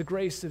the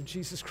grace of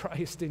Jesus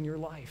Christ in your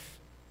life,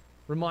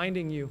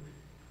 reminding you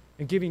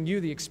and giving you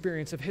the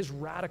experience of His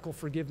radical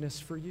forgiveness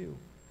for you.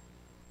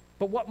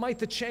 But what might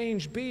the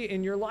change be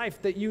in your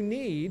life that you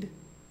need,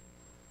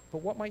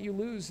 but what might you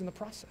lose in the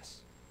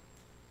process?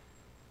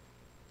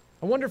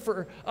 I wonder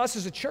for us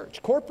as a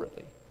church,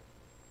 corporately,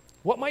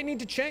 what might need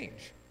to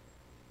change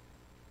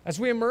as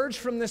we emerge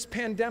from this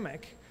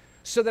pandemic,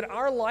 so that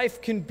our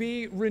life can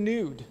be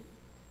renewed,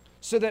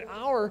 so that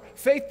our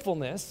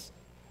faithfulness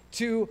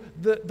to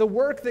the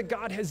work that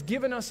God has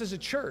given us as a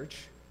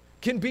church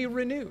can be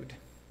renewed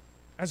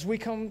as we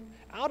come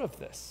out of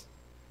this.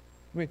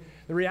 I mean,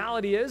 the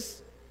reality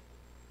is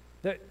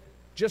that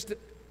just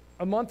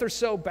a month or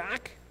so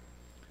back,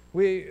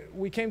 we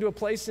came to a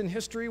place in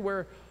history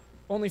where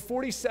only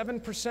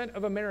 47%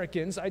 of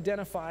Americans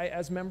identify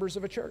as members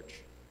of a church.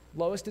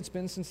 Lowest it's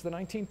been since the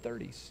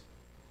 1930s.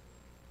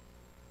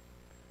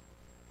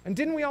 And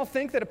didn't we all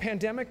think that a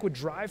pandemic would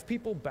drive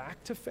people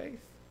back to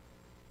faith?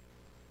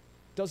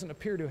 Doesn't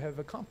appear to have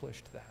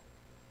accomplished that.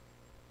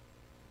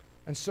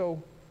 And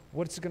so,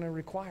 what's it going to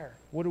require?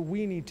 What do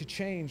we need to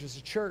change as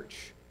a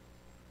church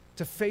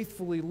to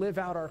faithfully live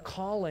out our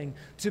calling,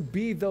 to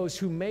be those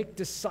who make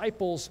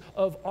disciples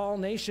of all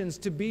nations,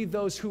 to be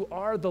those who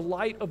are the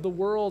light of the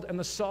world and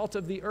the salt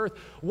of the earth.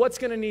 What's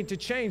going to need to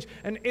change?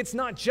 And it's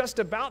not just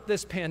about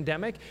this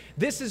pandemic.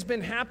 This has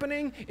been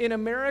happening in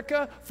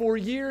America for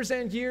years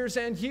and years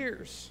and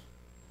years.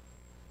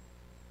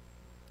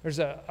 There's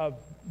a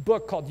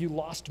book called You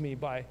Lost Me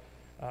by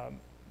a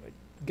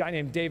guy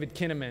named David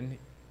Kinnaman.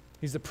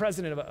 He's the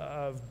president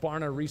of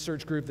Barna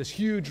Research Group, this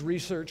huge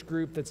research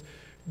group that's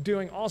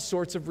doing all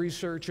sorts of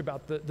research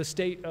about the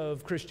state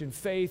of Christian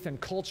faith and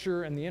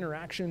culture and the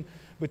interaction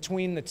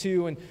between the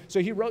two. And so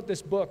he wrote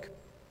this book,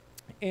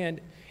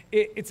 and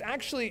it's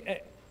actually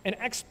an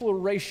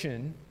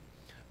exploration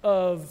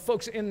of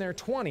folks in their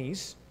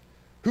 20s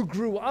who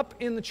grew up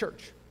in the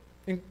church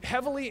and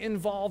heavily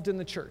involved in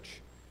the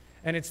church.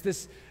 And it's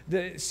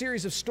the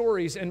series of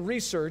stories and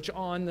research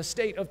on the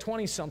state of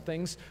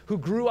 20-somethings who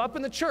grew up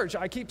in the church.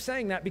 I keep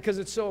saying that because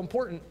it's so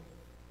important.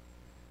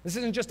 This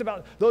isn't just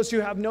about those who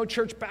have no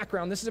church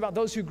background. This is about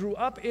those who grew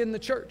up in the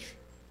church.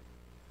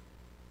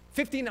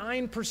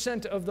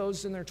 59% of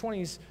those in their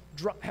 20s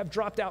have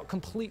dropped out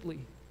completely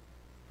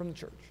from the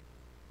church.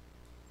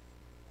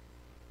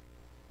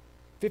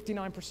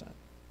 59%.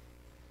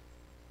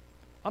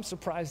 I'm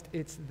surprised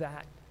it's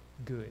that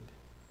good.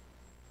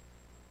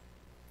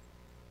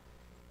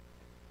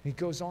 He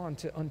goes on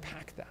to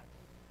unpack that.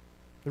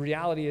 The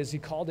reality is he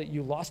called it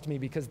You Lost Me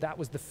because that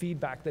was the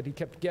feedback that he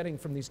kept getting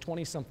from these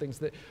 20-somethings,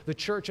 that the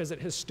church as it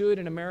has stood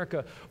in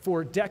America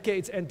for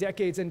decades and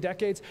decades and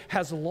decades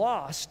has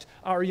lost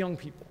our young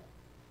people.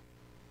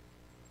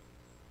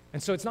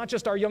 And so it's not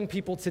just our young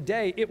people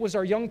today, it was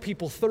our young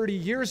people 30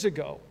 years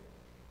ago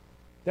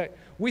that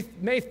we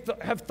may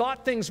have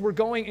thought things were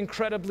going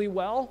incredibly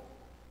well.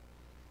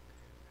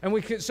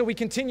 And so we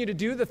continue to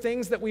do the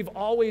things that we've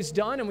always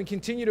done, and we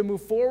continue to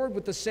move forward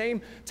with the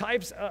same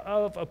types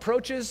of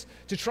approaches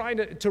to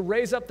trying to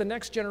raise up the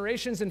next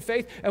generations in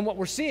faith. And what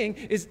we're seeing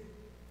is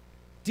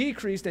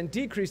decreased and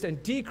decreased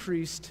and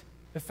decreased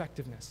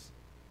effectiveness.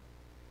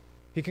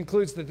 He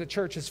concludes that the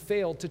church has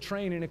failed to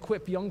train and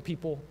equip young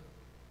people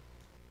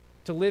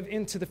to live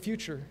into the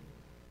future.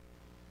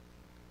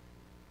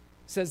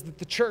 Says that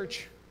the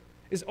church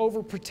is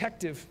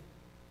overprotective,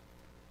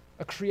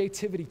 a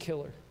creativity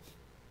killer.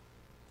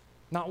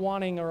 Not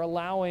wanting or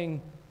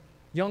allowing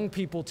young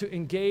people to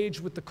engage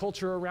with the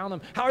culture around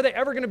them. How are they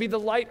ever going to be the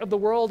light of the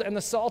world and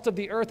the salt of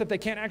the earth if they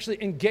can't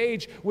actually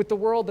engage with the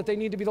world that they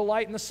need to be the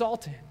light and the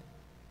salt in?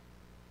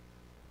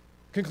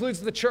 Concludes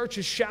the church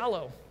is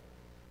shallow,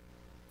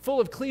 full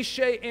of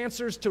cliche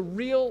answers to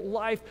real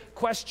life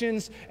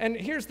questions. And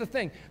here's the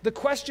thing, the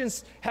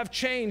questions have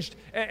changed,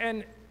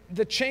 and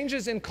the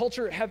changes in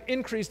culture have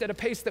increased at a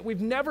pace that we've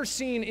never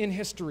seen in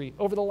history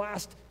over the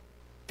last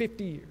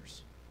 50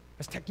 years.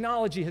 As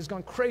technology has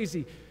gone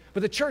crazy,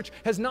 but the church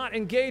has not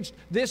engaged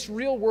this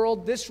real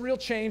world, this real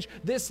change,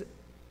 this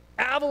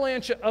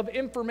avalanche of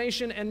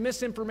information and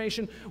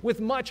misinformation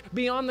with much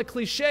beyond the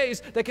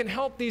cliches that can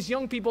help these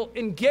young people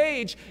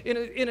engage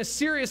in a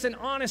serious and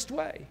honest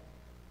way.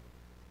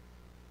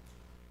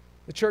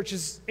 The church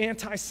is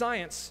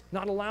anti-science,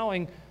 not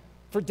allowing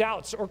for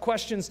doubts or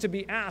questions to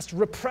be asked,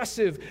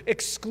 repressive,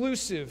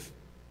 exclusive.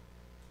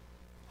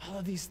 All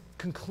of these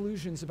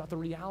conclusions about the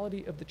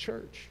reality of the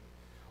church.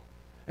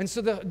 And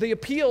so the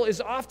appeal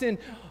is often,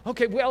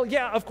 okay, well,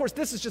 yeah, of course,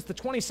 this is just the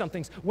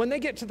 20-somethings. When they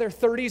get to their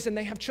 30s and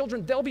they have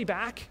children, they'll be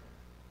back.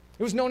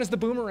 It was known as the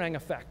boomerang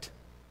effect.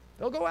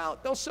 They'll go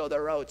out, they'll sow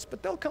their oats,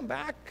 but they'll come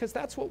back because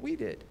that's what we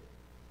did.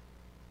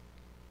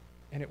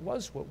 And it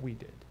was what we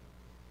did.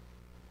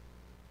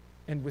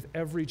 And with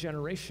every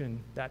generation,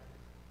 that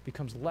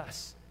becomes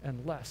less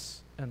and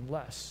less and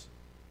less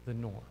the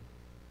norm.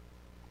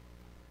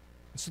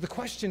 So the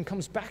question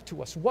comes back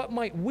to us. What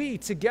might we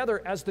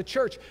together as the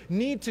church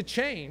need to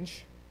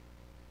change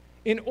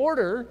in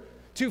order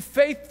to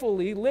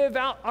faithfully live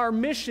out our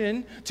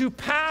mission to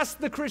pass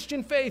the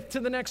Christian faith to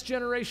the next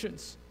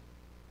generations?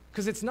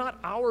 Because it's not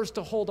ours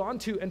to hold on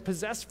to and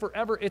possess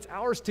forever. It's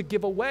ours to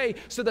give away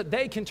so that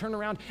they can turn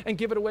around and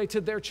give it away to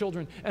their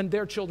children and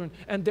their children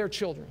and their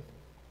children.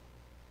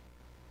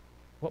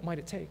 What might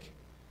it take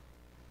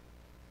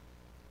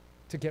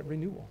to get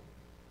renewal?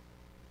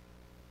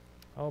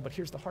 Oh, but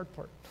here's the hard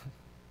part.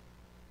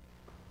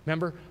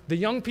 Remember, the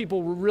young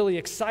people were really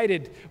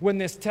excited when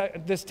this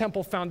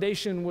temple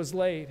foundation was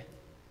laid.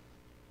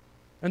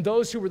 And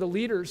those who were the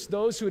leaders,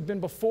 those who had been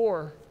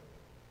before,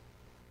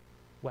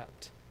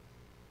 wept.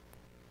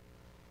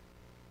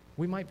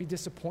 We might be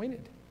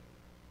disappointed.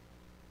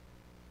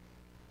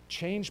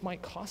 Change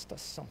might cost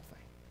us something.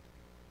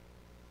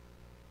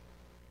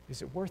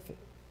 Is it worth it?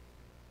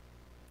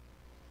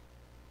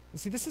 You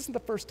see, this isn't the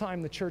first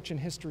time the church in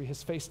history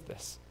has faced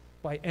this.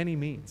 By any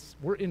means.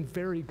 We're in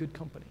very good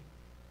company.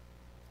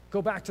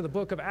 Go back to the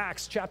book of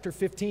Acts, chapter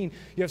 15.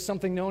 You have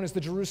something known as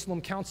the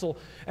Jerusalem Council.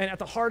 And at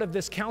the heart of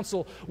this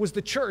council was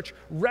the church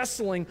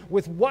wrestling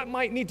with what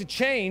might need to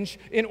change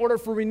in order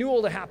for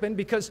renewal to happen,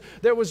 because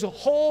there was a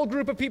whole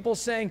group of people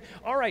saying,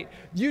 all right,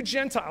 you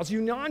Gentiles, you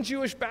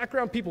non-Jewish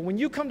background people, when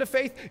you come to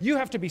faith, you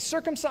have to be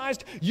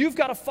circumcised. You've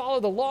got to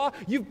follow the law.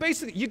 You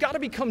got to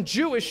become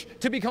Jewish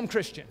to become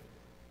Christian.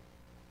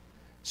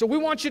 So we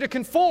want you to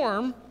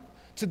conform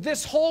to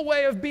this whole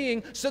way of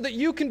being so that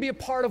you can be a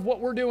part of what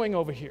we're doing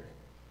over here.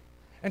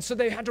 And so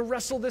they had to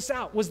wrestle this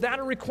out. Was that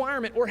a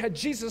requirement, or had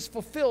Jesus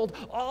fulfilled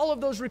all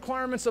of those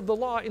requirements of the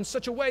law in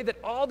such a way that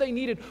all they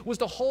needed was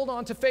to hold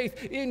on to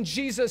faith in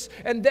Jesus,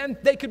 and then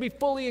they could be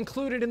fully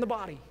included in the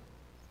body?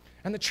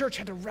 And the church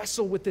had to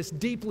wrestle with this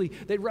deeply.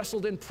 They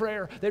wrestled in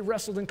prayer. They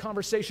wrestled in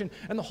conversation.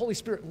 And the Holy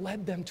Spirit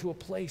led them to a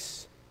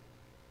place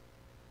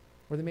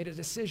where they made a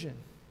decision.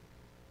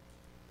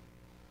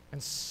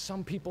 And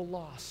some people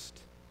lost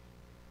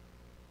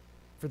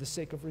for the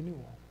sake of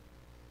renewal.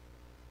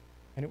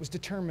 And it was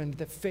determined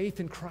that faith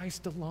in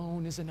Christ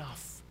alone is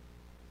enough.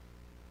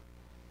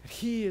 That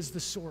He is the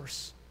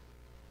source.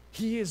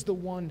 He is the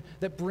one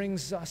that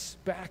brings us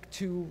back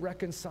to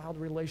reconciled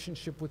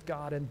relationship with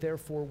God and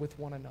therefore with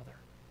one another.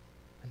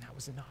 And that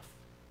was enough.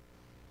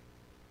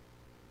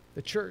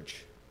 The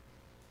church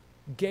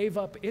gave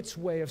up its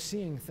way of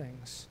seeing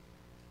things,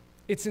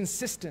 its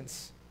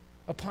insistence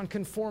upon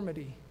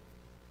conformity,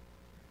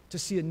 to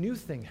see a new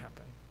thing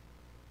happen,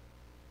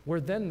 where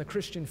then the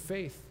Christian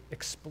faith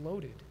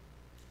exploded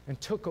and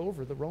took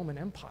over the Roman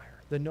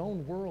Empire, the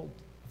known world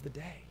of the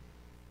day.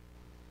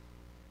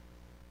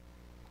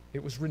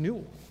 It was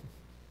renewal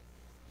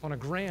on a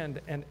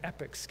grand and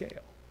epic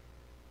scale.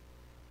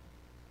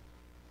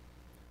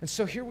 And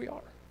so here we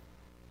are,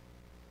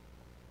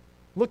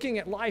 looking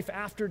at life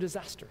after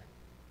disaster,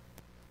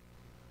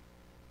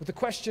 with the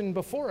question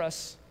before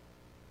us,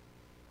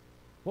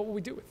 what will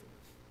we do with it?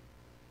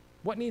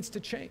 What needs to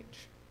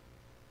change?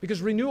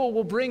 Because renewal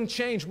will bring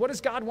change. What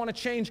does God want to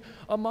change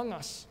among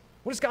us?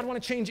 What does God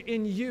want to change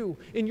in you,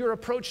 in your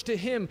approach to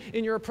Him,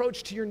 in your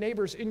approach to your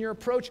neighbors, in your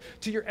approach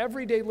to your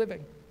everyday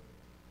living?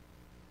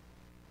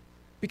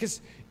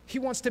 Because He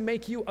wants to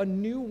make you a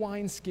new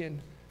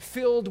wineskin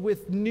filled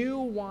with new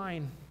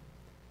wine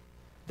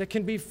that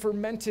can be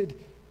fermented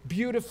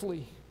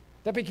beautifully,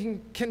 that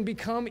can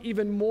become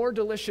even more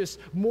delicious,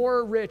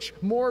 more rich,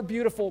 more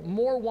beautiful,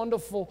 more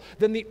wonderful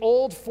than the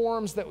old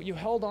forms that you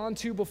held on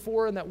to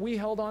before and that we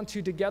held on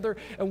to together,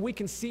 and we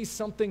can see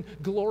something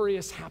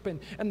glorious happen.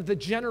 And the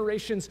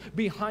generations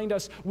behind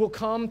us will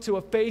come to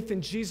a faith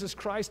in Jesus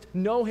Christ,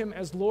 know Him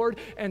as Lord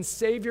and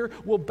Savior,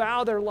 will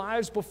bow their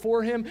lives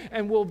before Him,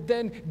 and will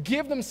then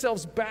give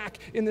themselves back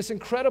in this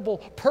incredible,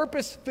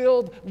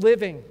 purpose-filled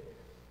living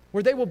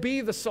where they will be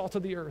the salt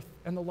of the earth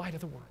and the light of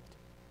the world.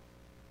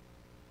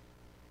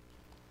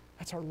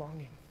 That's our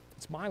longing.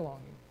 It's my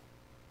longing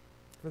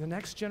for the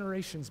next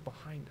generations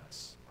behind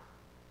us.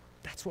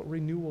 That's what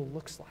renewal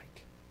looks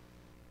like.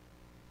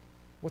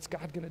 What's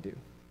God going to do?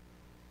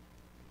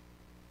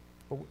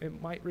 But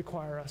it might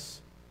require us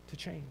to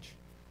change.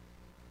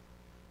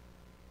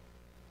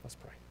 Let's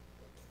pray.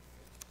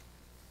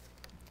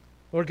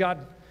 Lord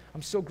God,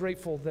 I'm so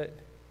grateful that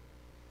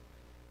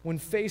when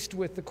faced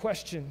with the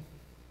question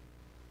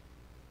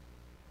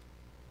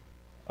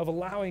of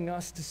allowing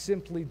us to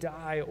simply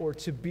die or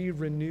to be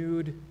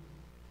renewed,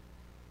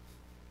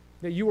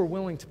 that you were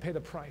willing to pay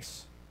the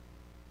price.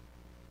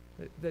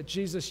 That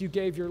Jesus, you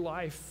gave your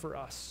life for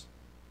us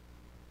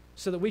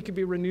so that we could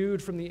be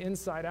renewed from the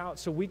inside out,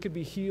 so we could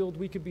be healed,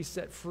 we could be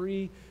set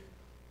free,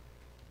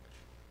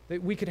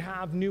 that we could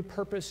have new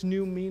purpose,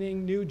 new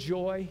meaning, new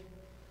joy.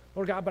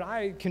 Lord God, but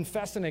I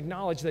confess and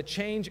acknowledge that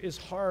change is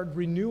hard,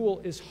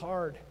 renewal is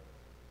hard,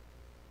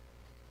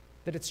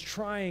 that it's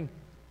trying.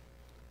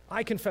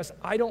 I confess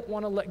I don't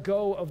want to let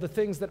go of the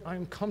things that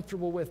I'm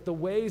comfortable with, the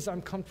ways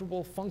I'm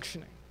comfortable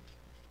functioning.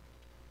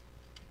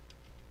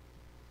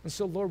 And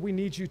so, Lord, we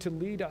need you to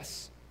lead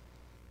us,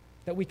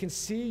 that we can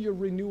see your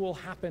renewal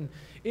happen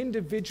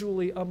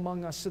individually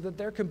among us, so that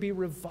there can be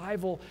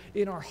revival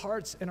in our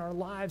hearts and our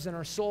lives and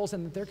our souls,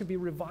 and that there can be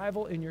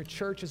revival in your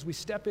church as we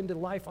step into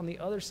life on the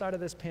other side of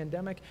this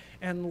pandemic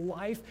and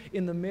life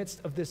in the midst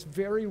of this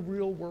very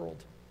real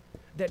world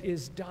that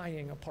is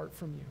dying apart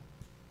from you.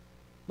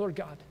 Lord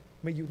God,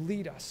 may you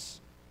lead us.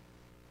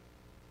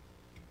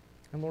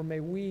 And Lord,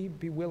 may we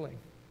be willing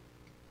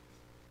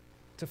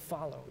to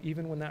follow,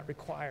 even when that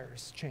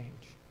requires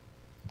change.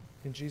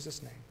 In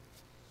Jesus' name,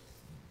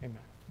 amen.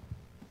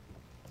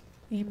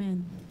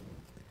 Amen.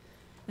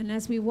 And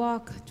as we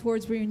walk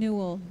towards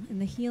renewal and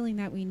the healing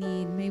that we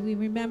need, may we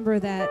remember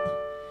that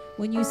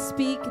when you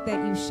speak,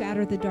 that you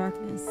shatter the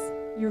darkness,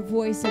 your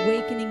voice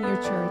awakening your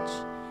church,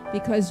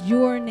 because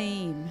your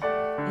name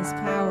is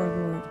power,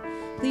 Lord.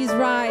 Please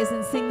rise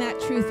and sing that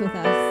truth with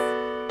us.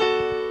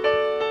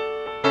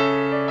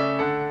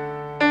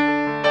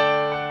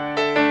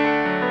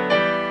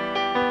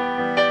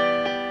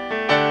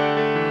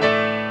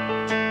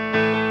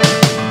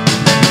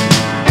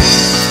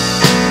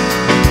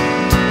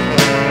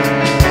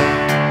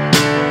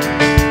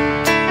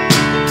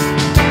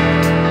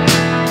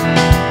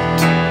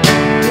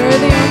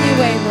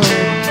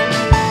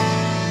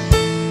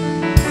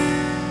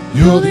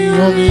 You're the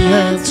only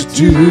answer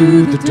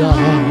to the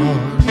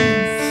darkness.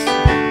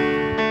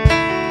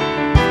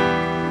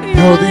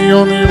 You're the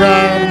only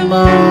right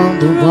among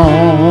the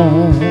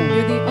wrong.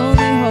 You're the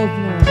only hope,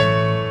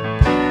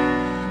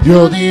 Lord.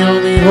 You're the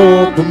only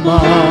hope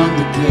among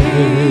the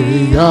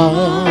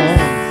chaos.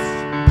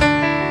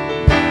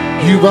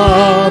 You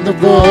are the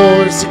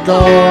voice that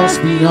calls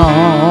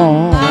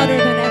beyond. Louder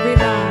than every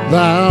lie.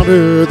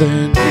 Louder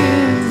than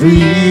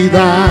every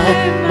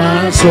lie.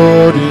 My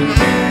sword in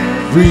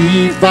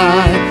every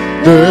fight.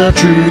 The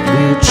truth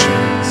will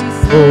chase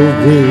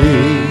away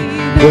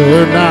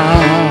the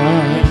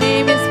night. Your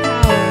name is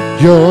power.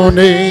 Your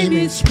name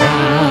is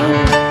power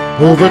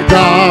over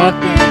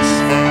darkness,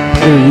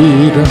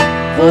 freedom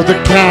for the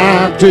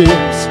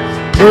captives,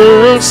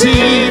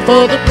 mercy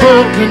for the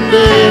broken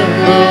and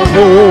the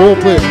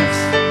hopeless.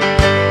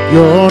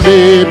 Your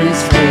name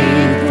is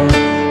faithful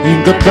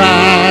in the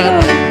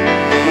battle,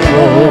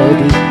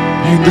 glory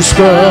in the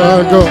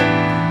struggle.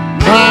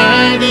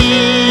 Mighty,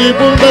 it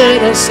will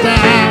let us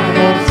down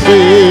or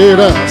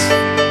fail us.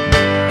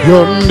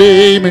 Your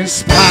name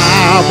is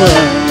power.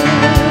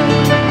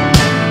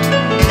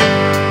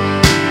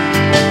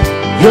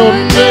 Your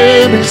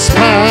name is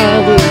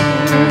power.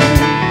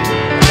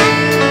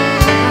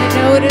 I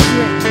know it is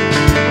written.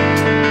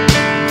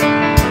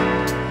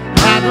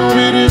 I know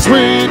it is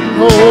written,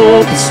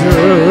 hope is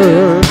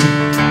certain.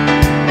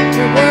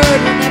 Your word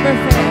will never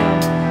fail.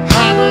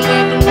 I know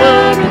that the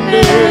word will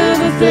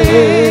never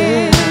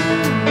fail.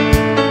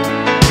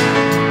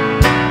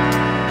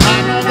 I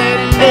know that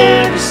in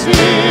every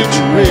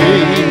situation,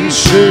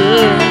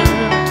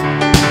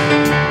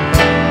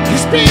 you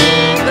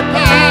speak the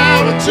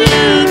power to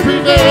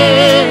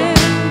prevail.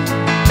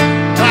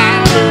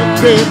 I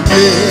look at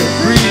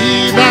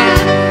every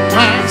night,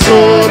 my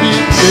sword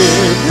in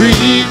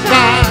every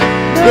fight.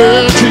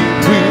 The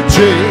truth will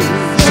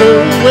chase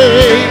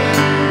away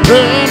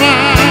the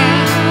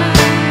night.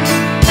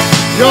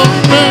 Your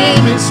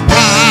name is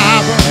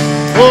power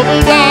over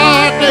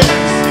darkness,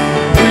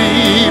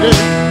 freedom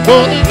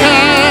for the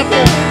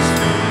captives,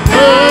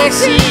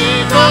 mercy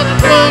for the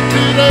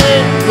broken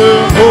and the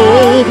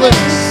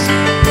hopeless.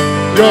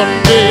 Your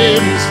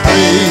name is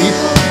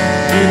faithful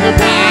in the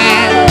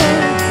battle,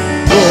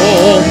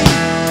 glory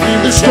in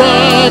the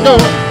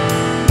struggle.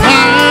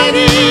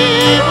 Mighty,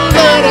 will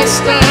let us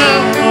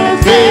down or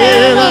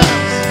fail us.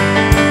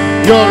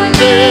 Your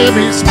name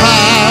is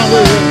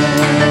power.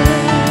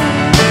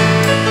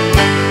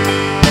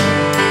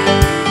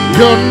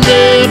 Your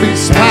name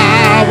is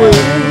power.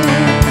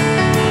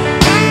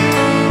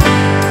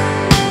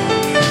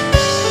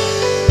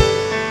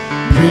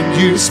 When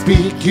you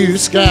speak, you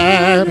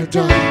scatter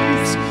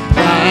darkness.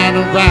 Light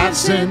of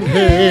rise and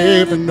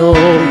heaven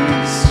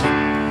opens.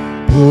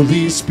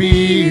 Holy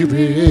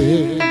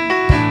Spirit,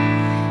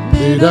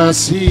 let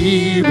us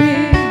hear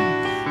it.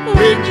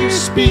 When you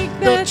speak,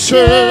 the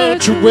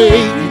church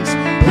awakens.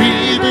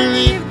 We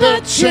believe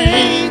the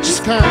change is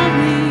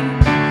coming.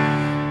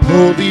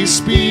 Holy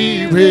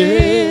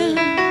Spirit,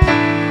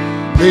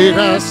 let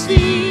us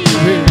hear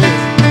it.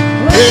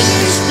 When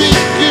you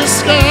speak, you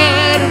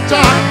scatter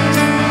darkness.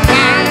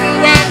 Light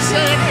of rise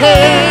and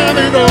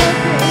heaven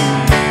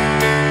opens.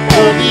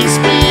 Holy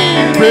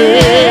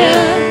Spirit,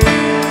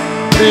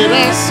 let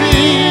us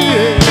see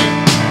it.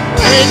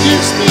 When you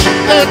speak,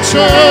 the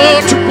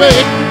church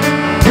awakens.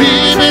 We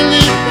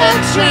believe that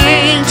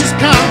change is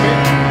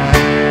coming.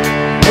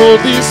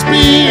 Holy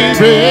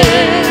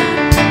Spirit,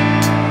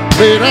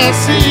 let us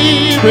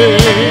see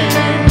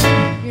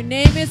it. Your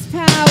name is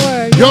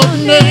power. Your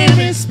name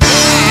is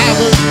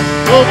power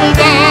over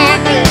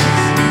darkness,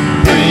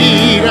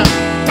 freedom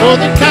for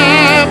the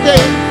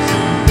captives,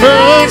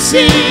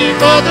 mercy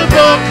for the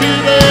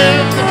broken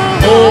and the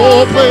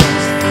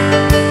hopeless.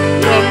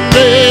 Your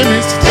name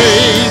is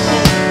faithful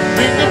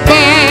in the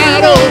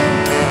battle,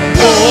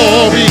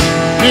 glory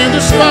in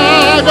the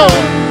struggle.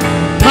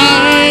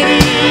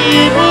 Mighty,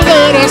 will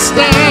let us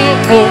down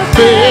or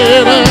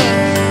fail us.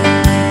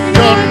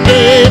 Your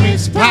name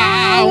is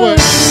power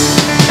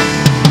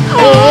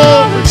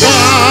over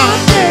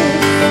darkness.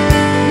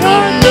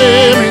 Your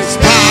name is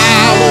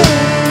power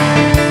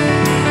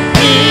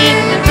in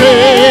the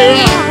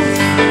chaos.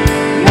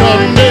 Your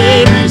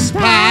name is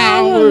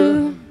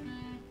power.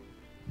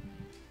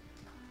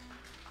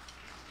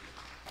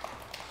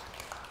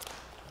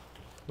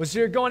 Well, so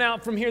you're going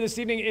out from here this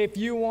evening. If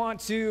you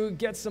want to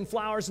get some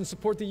flowers and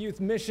support the youth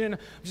mission, I'm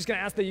just going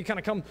to ask that you kind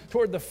of come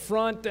toward the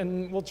front,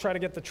 and we'll try to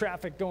get the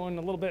traffic going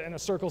a little bit in a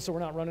circle so we're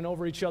not running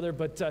over each other.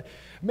 But,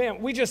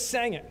 man, we just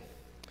sang it.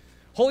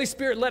 Holy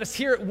Spirit, let us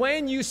hear it.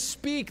 When you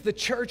speak, the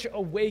church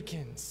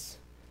awakens.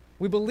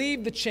 We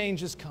believe the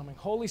change is coming.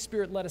 Holy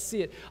Spirit, let us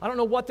see it. I don't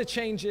know what the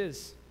change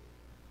is,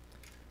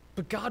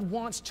 but God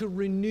wants to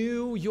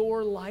renew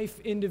your life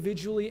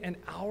individually and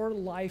our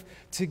life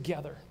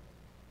together,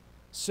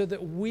 so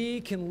that we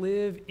can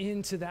live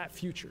into that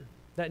future,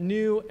 that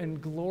new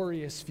and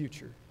glorious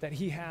future that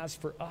He has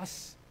for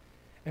us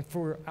and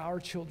for our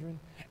children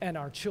and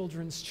our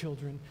children's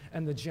children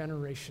and the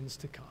generations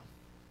to come.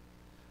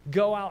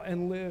 Go out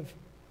and live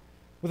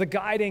with the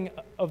guiding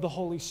of the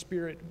Holy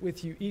Spirit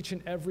with you each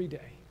and every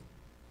day,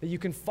 that you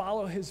can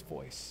follow his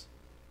voice.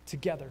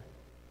 Together,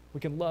 we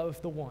can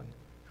love the one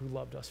who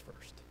loved us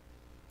first.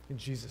 In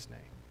Jesus' name,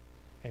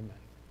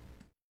 amen.